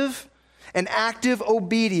passive and active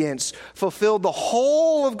obedience, fulfilled the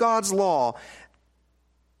whole of God's law,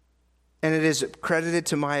 and it is credited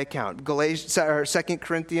to my account. 2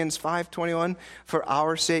 Corinthians 5:21, for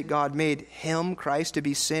our sake God made him, Christ, to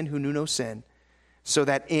be sin who knew no sin, so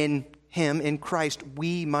that in him, in Christ,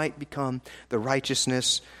 we might become the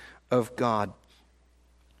righteousness of God.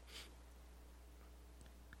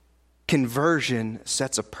 Conversion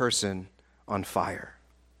sets a person on fire,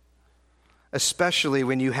 especially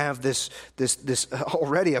when you have this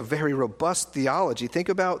already a very robust theology. Think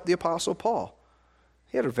about the Apostle Paul.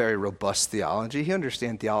 He had a very robust theology. He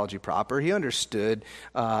understood theology proper. He understood,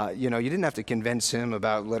 you didn't have to convince him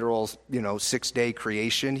about literal, 6-day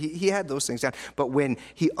creation. He had those things down. But when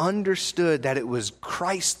he understood that it was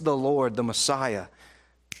Christ the Lord, the Messiah,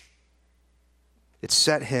 it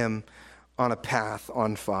set him on a path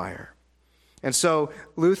on fire. And so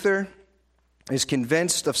Luther is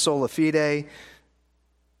convinced of sola fide,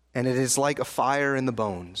 and it is like a fire in the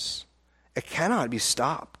bones. It cannot be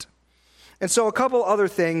stopped. And so a couple other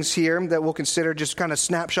things here that we'll consider, just kind of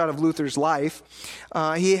snapshot of Luther's life.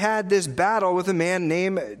 He had this battle with a man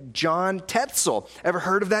named John Tetzel. Ever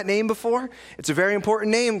heard of that name before? It's a very important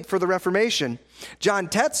name for the Reformation. John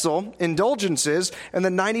Tetzel, Indulgences, and the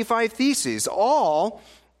 95 Theses all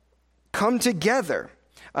come together.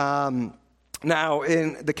 Now,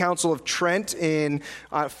 in the Council of Trent in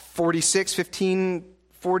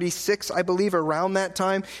 1546, I believe, around that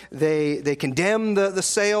time, they condemn the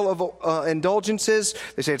sale of indulgences.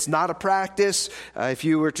 They say it's not a practice. If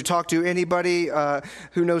you were to talk to anybody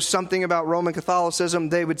who knows something about Roman Catholicism,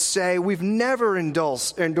 they would say, we've never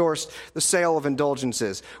endorsed the sale of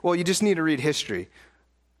indulgences. Well, you just need to read history.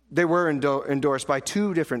 They were endorsed by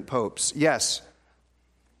 2 different popes. Yes.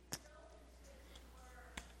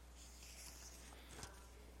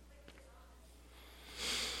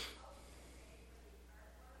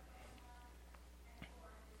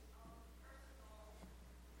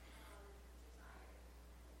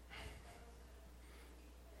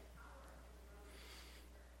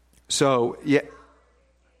 So, yeah,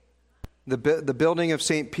 the building of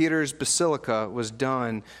St. Peter's Basilica was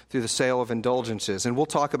done through the sale of indulgences. And we'll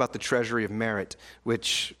talk about the treasury of merit,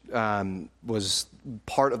 which was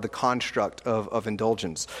part of the construct of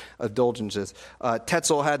indulgences.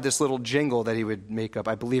 Tetzel had this little jingle that he would make up.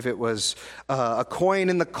 I believe it was, a coin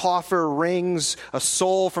in the coffer rings, a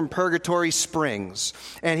soul from purgatory springs.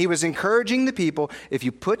 And he was encouraging the people, if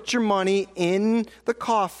you put your money in the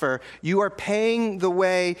coffer, you are paying the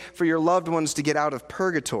way for your loved ones to get out of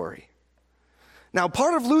purgatory. Now,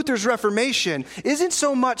 part of Luther's Reformation isn't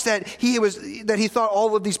so much that he thought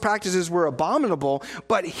all of these practices were abominable,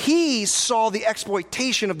 but he saw the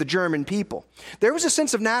exploitation of the German people. There was a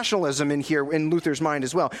sense of nationalism in here in Luther's mind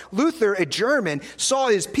as well. Luther, a German, saw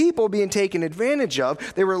his people being taken advantage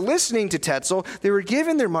of. They were listening to Tetzel. They were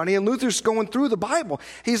giving their money, and Luther's going through the Bible.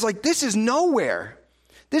 He's like, this is nowhere.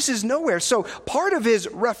 This is nowhere. So part of his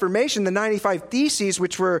Reformation, the 95 Theses,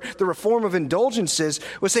 which were the reform of indulgences,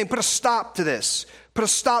 was saying, put a stop to this. Put a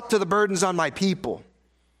stop to the burdens on my people.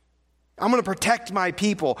 I'm going to protect my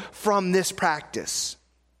people from this practice.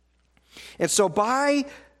 And so by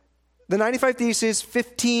the 95 Theses,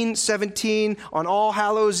 1517, on All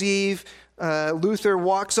Hallows Eve, Luther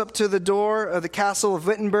walks up to the door of the castle of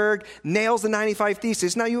Wittenberg, nails the 95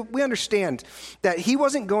 Theses. Now, we understand that he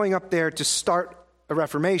wasn't going up there to start a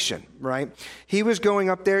Reformation, right? He was going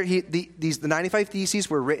up there. The 95 Theses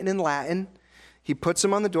were written in Latin. He puts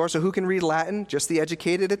them on the door, so who can read Latin? Just the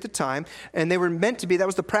educated at the time. And they were meant to be, that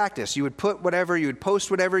was the practice. You would put whatever, you would post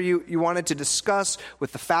whatever you wanted to discuss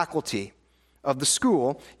with the faculty of the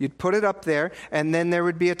school. You'd put it up there, and then there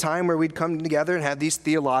would be a time where we'd come together and have these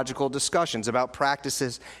theological discussions about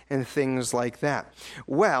practices and things like that.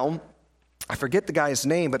 Well, I forget the guy's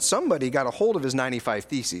name, but somebody got a hold of his 95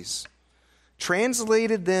 Theses.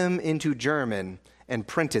 translated them into German, and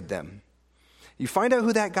printed them. You find out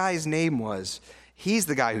who that guy's name was. He's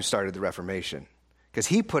the guy who started the Reformation, because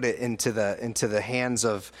he put it into the hands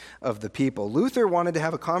of the people. Luther wanted to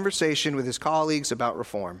have a conversation with his colleagues about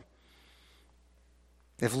reform.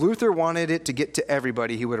 If Luther wanted it to get to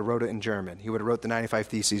everybody, he would have wrote it in German. He would have wrote the 95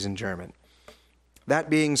 Theses in German.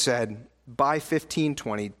 That being said, by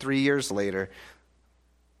 1520, 3 years later,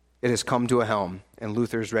 it has come to a helm, and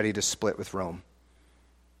Luther is ready to split with Rome.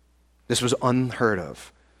 This was unheard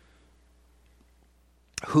of.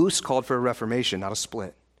 Hus called for a reformation, not a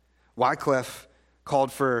split. Wycliffe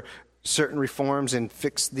called for certain reforms and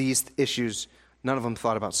fixed these issues. None of them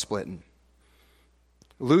thought about splitting.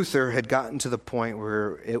 Luther had gotten to the point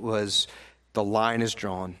where it was, the line is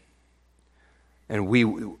drawn, and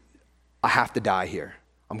I have to die here.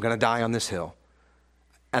 I'm going to die on this hill,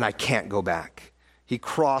 and I can't go back. He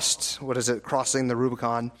crossed, crossing the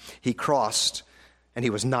Rubicon. He crossed, and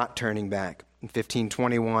he was not turning back. In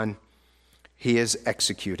 1521, he is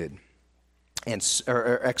executed,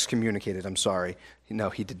 or excommunicated, I'm sorry.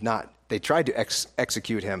 No, he did not. They tried to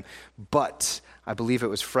execute him, but I believe it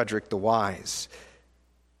was Frederick the Wise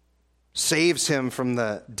saves him from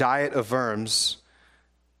the Diet of Worms,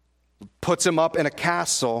 puts him up in a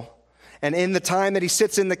castle, and in the time that he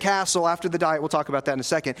sits in the castle after the Diet, we'll talk about that in a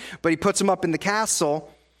second, but he puts him up in the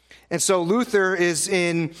castle, and so Luther is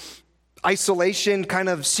in isolation, kind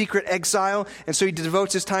of secret exile, and so he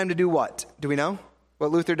devotes his time to do what? Do we know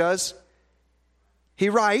what Luther does? He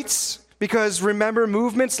writes, because remember,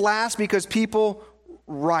 movements last because people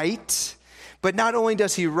write, but not only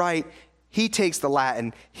does he write, he takes the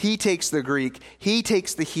Latin, he takes the Greek, he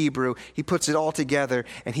takes the Hebrew, he puts it all together,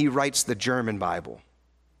 and he writes the German Bible.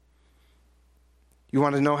 You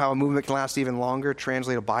want to know how a movement can last even longer?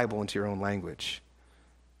 Translate a Bible into your own language.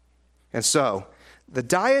 And so, the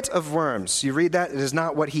Diet of Worms, you read that, it is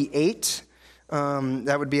not what he ate.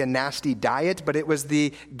 That would be a nasty diet, but it was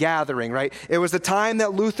the gathering, right? It was the time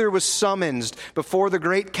that Luther was summoned before the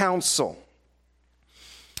Great Council.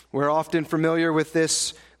 We're often familiar with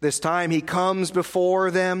this time. He comes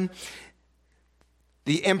before them.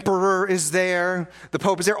 The emperor is there. The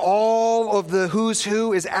pope is there. All of the who's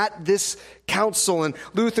who is at this council. And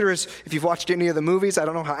Luther is, if you've watched any of the movies, I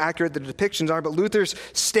don't know how accurate the depictions are, but Luther's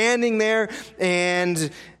standing there, and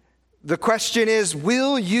the question is,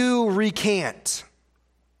 will you recant?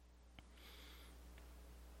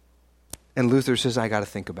 And Luther says, I got to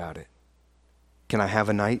think about it. Can I have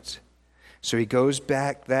a night? So he goes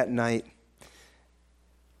back that night,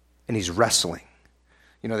 and he's wrestling.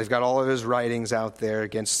 You know, they've got all of his writings out there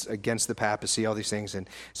against the papacy, all these things. And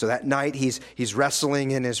so that night he's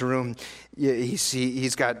wrestling in his room.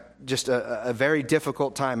 He's got just a very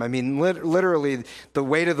difficult time. I mean, literally, the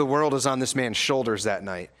weight of the world is on this man's shoulders that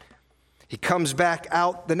night. He comes back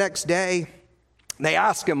out the next day. They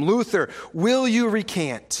ask him, Luther, will you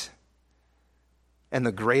recant? And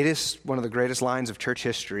one of the greatest lines of church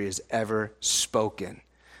history is ever spoken.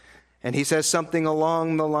 And he says something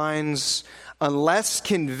along the lines, unless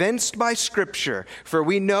convinced by Scripture, for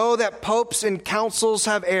we know that popes and councils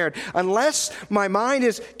have erred. Unless my mind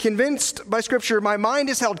is convinced by Scripture, my mind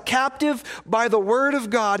is held captive by the Word of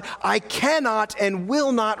God, I cannot and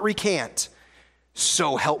will not recant.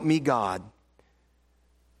 So help me God.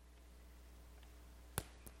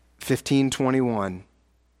 1521,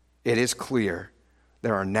 it is clear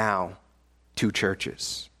there are now two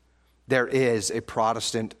churches. There is a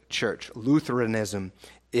Protestant church. Lutheranism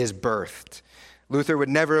is birthed. Luther would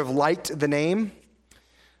never have liked the name,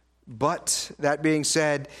 but that being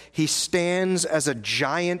said, he stands as a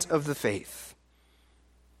giant of the faith.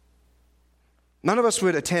 None of us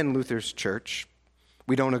would attend Luther's church.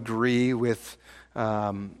 We don't agree with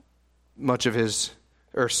much of his,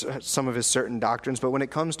 or some of his certain doctrines, but when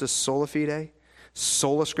it comes to sola fide,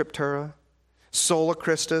 sola scriptura, sola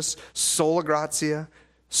Christus, sola gratia,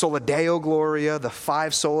 sola Deo gloria, the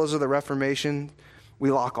five solas of the Reformation,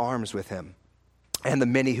 we lock arms with him and the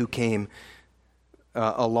many who came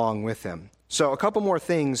along with him. So a couple more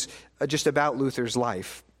things just about Luther's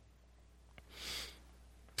life.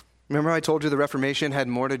 Remember I told you the Reformation had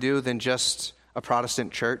more to do than just a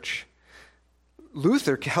Protestant church?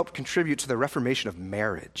 Luther helped contribute to the reformation of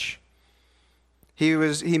marriage. He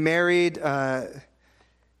married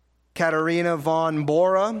Katharina von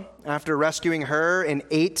Bora after rescuing her and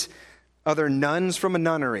 8 other nuns from a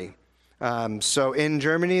nunnery. So in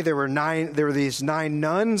Germany there were these 9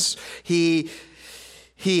 nuns. He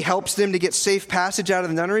helps them to get safe passage out of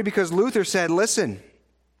the nunnery because Luther said, listen,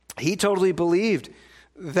 he totally believed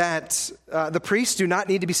that the priests do not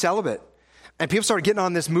need to be celibate. And people started getting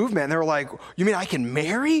on this movement, and they were like, you mean I can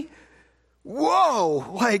marry?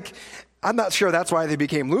 whoa, like, I'm not sure that's why they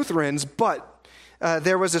became Lutherans, but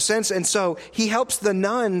there was a sense, and so he helps the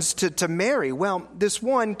nuns to marry. Well, this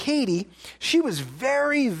one, Katie, she was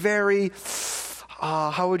very, very,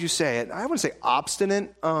 how would you say it? I wouldn't say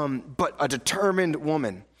obstinate, but a determined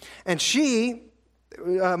woman. And she,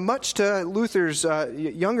 much to Luther's,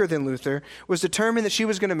 younger than Luther, was determined that she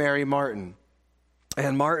was going to marry Martin.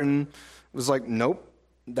 And Martin was like, nope,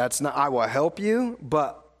 that's not, I will help you,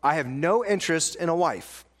 but I have no interest in a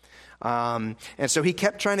wife. And so he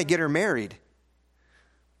kept trying to get her married.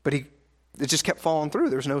 But it just kept falling through.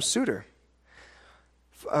 There was no suitor.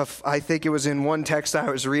 I think it was in one text I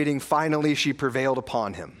was reading, finally she prevailed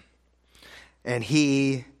upon him. And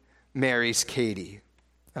he marries Katie.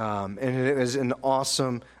 And it was an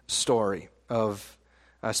awesome story of,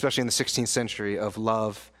 especially in the 16th century, of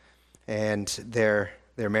love and their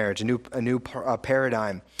marriage, a new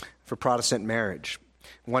paradigm for Protestant marriage.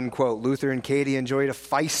 One quote, Luther and Katie enjoyed a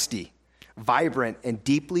feisty, vibrant, and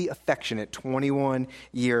deeply affectionate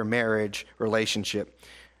 21-year marriage relationship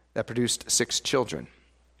that produced 6 children.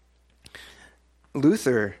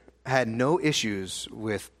 Luther had no issues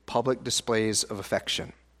with public displays of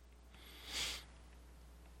affection.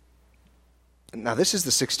 Now, this is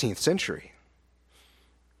the 16th century.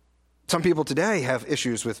 Some people today have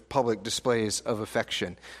issues with public displays of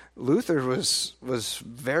affection. Luther was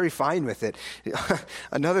very fine with it.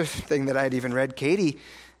 Another thing that I had even read, Katie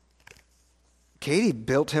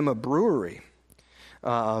built him a brewery.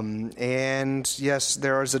 And yes,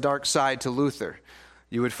 there is a dark side to Luther.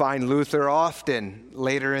 You would find Luther often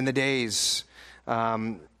later in the days,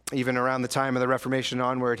 even around the time of the Reformation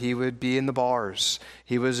onward, he would be in the bars.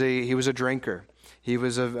 He was a drinker. He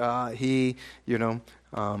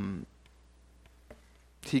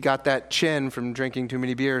got that chin from drinking too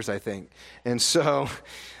many beers, I think. And so,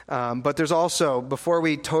 but there's also, before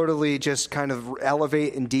we totally just kind of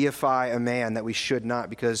elevate and deify a man that we should not,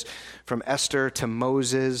 because from Esther to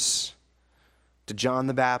Moses to John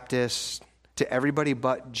the Baptist to everybody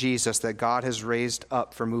but Jesus that God has raised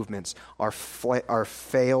up for movements are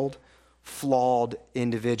failed, flawed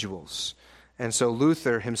individuals. And so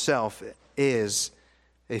Luther himself is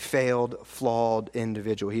a failed, flawed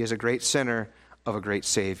individual. He is a great sinner of a great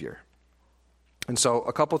Savior. And so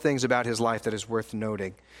a couple things about his life that is worth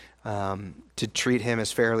noting to treat him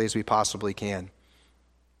as fairly as we possibly can.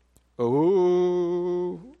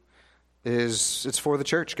 It's for the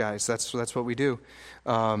church, guys. That's what we do.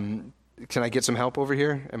 Can I get some help over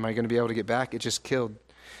here? Am I going to be able to get back? It just killed.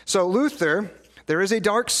 So Luther, there is a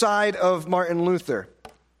dark side of Martin Luther.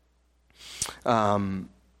 And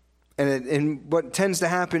what tends to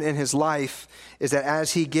happen in his life is that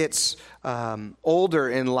as he gets older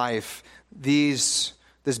in life, these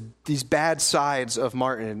bad sides of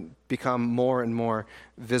Martin become more and more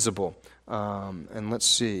visible. And let's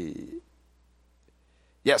see.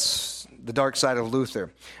 Yes, the dark side of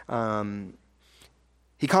Luther.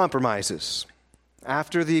 He compromises.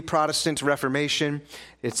 After the Protestant Reformation,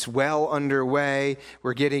 it's well underway.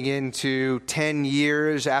 We're getting into 10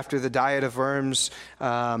 years after the Diet of Worms.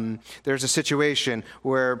 There's a situation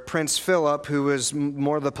where Prince Philip, who was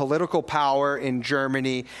more the political power in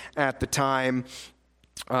Germany at the time,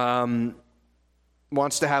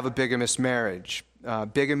 wants to have a bigamous marriage.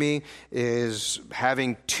 Bigamy is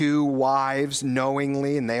having 2 wives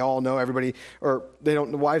knowingly, and they all know, everybody, or they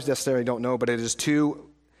don't, the wives necessarily don't know, but it is 2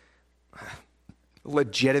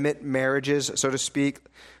 legitimate marriages, so to speak.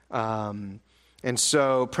 And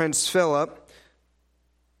so Prince Philip,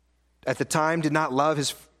 at the time, did not love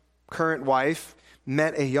his current wife,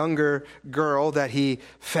 met a younger girl that he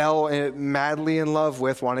fell madly in love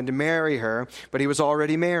with, wanted to marry her, but he was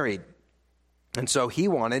already married. And so he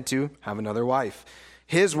wanted to have another wife.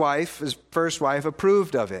 His wife, his first wife,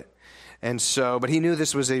 approved of it. And so, but he knew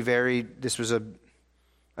this was a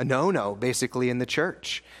no-no, basically, in the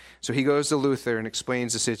church. So he goes to Luther and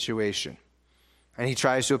explains the situation. And he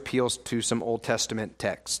tries to appeal to some Old Testament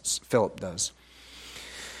texts. Philip does.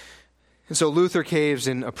 And so Luther caves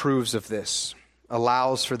and approves of this,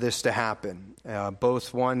 allows for this to happen.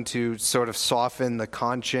 Both one to sort of soften the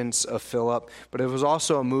conscience of Philip, but it was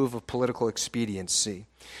also a move of political expediency.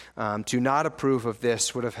 To not approve of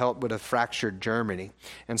this would have fractured Germany.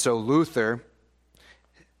 And so Luther,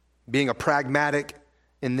 being a pragmatic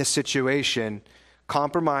in this situation,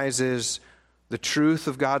 compromises the truth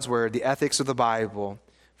of God's word, the ethics of the Bible,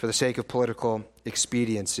 for the sake of political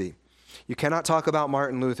expediency. You cannot talk about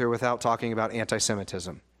Martin Luther without talking about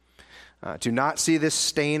anti-Semitism. To not see this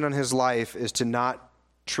stain on his life is to not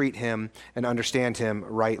treat him and understand him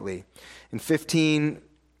rightly. In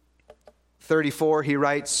 1534, he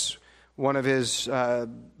writes, one of his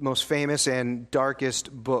most famous and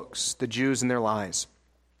darkest books, The Jews and Their Lies.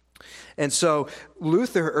 And so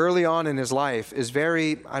Luther, early on in his life, is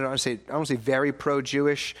very, I don't want to say very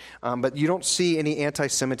pro-Jewish, but you don't see any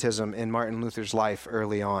anti-Semitism in Martin Luther's life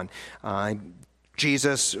early on.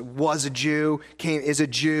 Jesus was a Jew, is a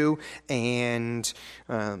Jew, and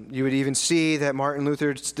you would even see that Martin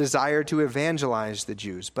Luther's desire to evangelize the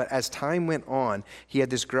Jews. But as time went on, he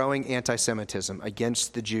had this growing anti-Semitism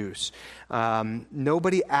against the Jews.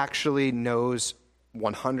 Nobody actually knows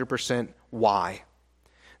 100% why.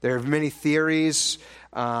 There are many theories.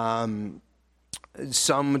 Some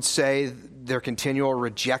would say their continual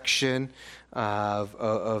rejection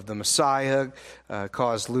of the Messiah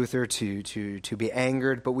caused Luther to be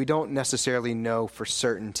angered, but we don't necessarily know for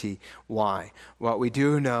certainty why. What we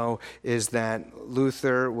do know is that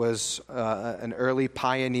Luther was an early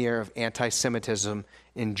pioneer of anti-Semitism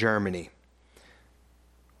in Germany.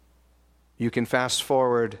 You can fast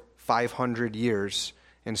forward 500 years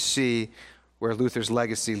and see where Luther's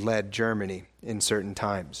legacy led Germany in certain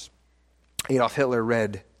times. Adolf Hitler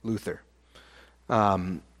read Luther.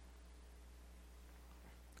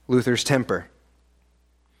 Luther's temper.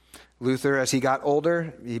 Luther, as he got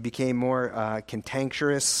older, he became more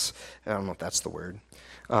cantankerous. I don't know if that's the word.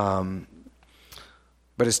 But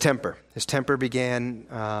his temper began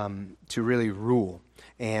to really rule.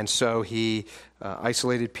 And so he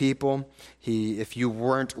isolated people. If you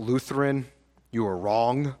weren't Lutheran, you were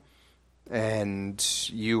wrong. And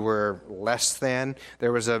you were less than.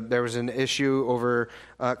 There was an issue over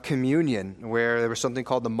communion where there was something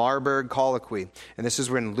called the Marburg Colloquy, and this is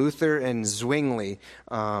when Luther and Zwingli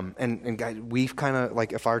and guys, we've kind of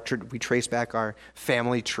like if we trace back our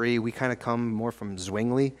family tree, we kind of come more from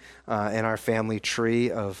Zwingli in our family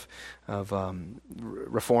tree of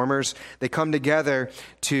reformers. They come together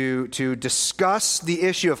to discuss the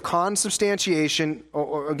issue of consubstantiation.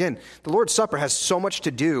 Again, the Lord's Supper has so much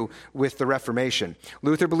to do with the Reformation.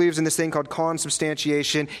 Luther believes in this thing called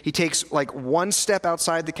consubstantiation. He takes like one step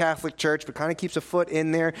outside the Catholic Church, but kind of keeps a foot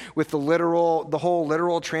in there with the whole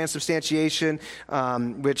literal transubstantiation,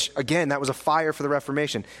 which again, that was a fire for the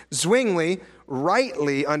Reformation. Zwingli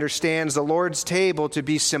rightly understands the Lord's table to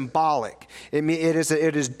be symbolic.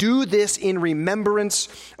 It is do this in remembrance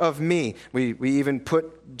of me. We even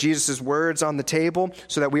put Jesus' words on the table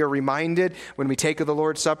so that we are reminded when we take of the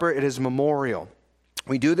Lord's Supper, it is memorial.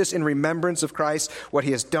 We do this in remembrance of Christ, what he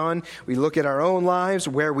has done. We look at our own lives,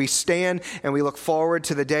 where we stand, and we look forward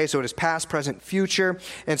to the day. So it is past, present, future.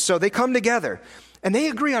 And so they come together, and they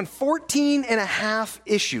agree on 14 and a half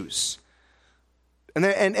issues.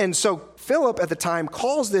 And so Philip at the time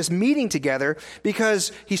calls this meeting together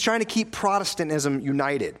because he's trying to keep Protestantism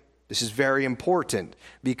united. This is very important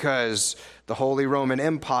because the Holy Roman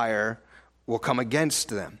Empire will come against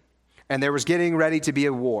them. And there was getting ready to be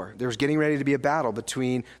a war. There was getting ready to be a battle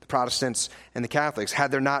between the Protestants and the Catholics.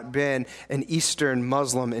 Had there not been an Eastern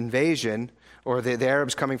Muslim invasion, or the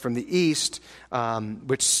Arabs coming from the east,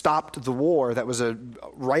 which stopped the war that was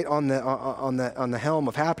right on the helm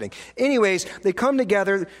of happening. Anyways, they come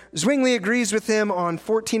together. Zwingli agrees with him on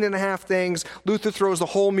 14 and a half things. Luther throws the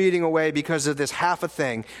whole meeting away because of this half a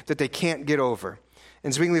thing that they can't get over.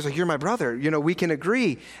 And Zwingli's like, you're my brother. We can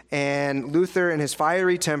agree. And Luther, in his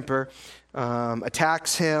fiery temper,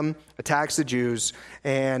 attacks the Jews,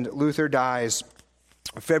 and Luther dies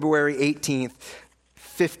February 18th,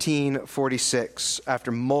 1546,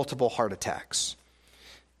 after multiple heart attacks.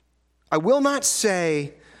 I will not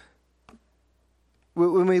say,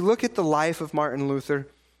 when we look at the life of Martin Luther,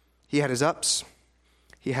 he had his ups,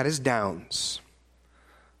 he had his downs.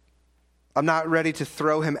 I'm not ready to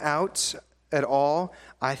throw him out at all.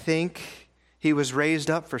 I think he was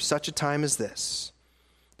raised up for such a time as this,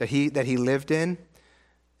 that he lived in.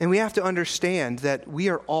 And we have to understand that we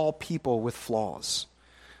are all people with flaws.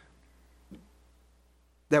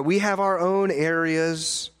 That we have our own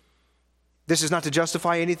areas. This is not to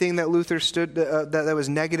justify anything that Luther that was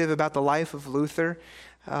negative about the life of Luther.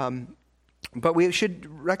 But we should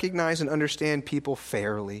recognize and understand people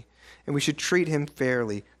fairly. And we should treat him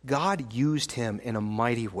fairly. God used him in a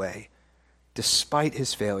mighty way, despite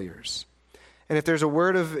his failures. And if there's a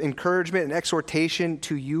word of encouragement and exhortation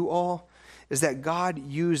to you all, is that God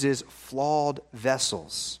uses flawed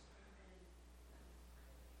vessels.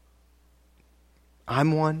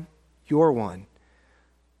 I'm one, you're one.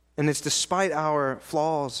 And it's despite our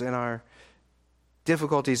flaws and our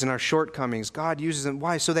difficulties and our shortcomings, God uses them.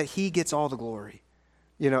 Why? So that he gets all the glory,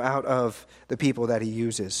 out of the people that he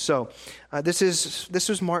uses. So this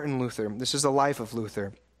was Martin Luther. This is the life of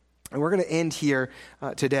Luther. And we're going to end here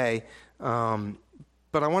today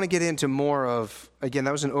But I want to get into more of, again,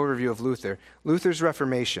 that was an overview of Luther. Luther's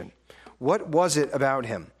Reformation. What was it about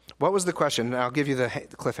him? What was the question? And I'll give you the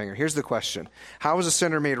cliffhanger. Here's the question. How was a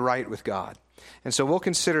sinner made right with God? And so we'll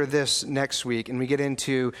consider this next week, and we get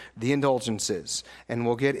into the indulgences, and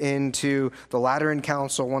we'll get into the Lateran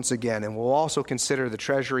Council once again, and we'll also consider the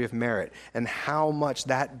treasury of merit and how much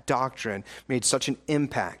that doctrine made such an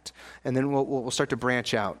impact. And then we'll start to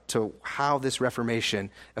branch out to how this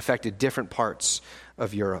Reformation affected different parts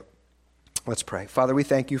of Europe. Let's pray. Father, we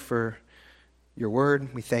thank you for your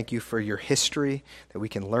word. We thank you for your history, that we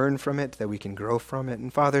can learn from it, that we can grow from it.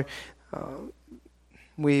 And Father,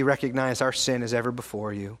 we recognize our sin is ever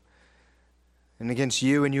before you. And against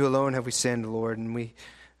you and you alone have we sinned, Lord. And we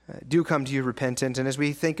do come to you repentant. And as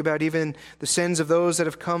we think about even the sins of those that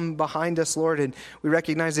have come behind us, Lord, and we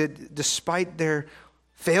recognize that despite their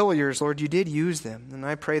failures, Lord, you did use them. And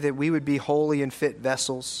I pray that we would be holy and fit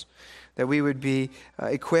vessels, that we would be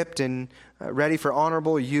equipped and ready for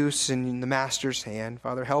honorable use in the Master's hand.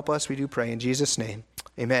 Father, help us, we do pray in Jesus' name.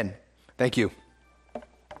 Amen. Thank you.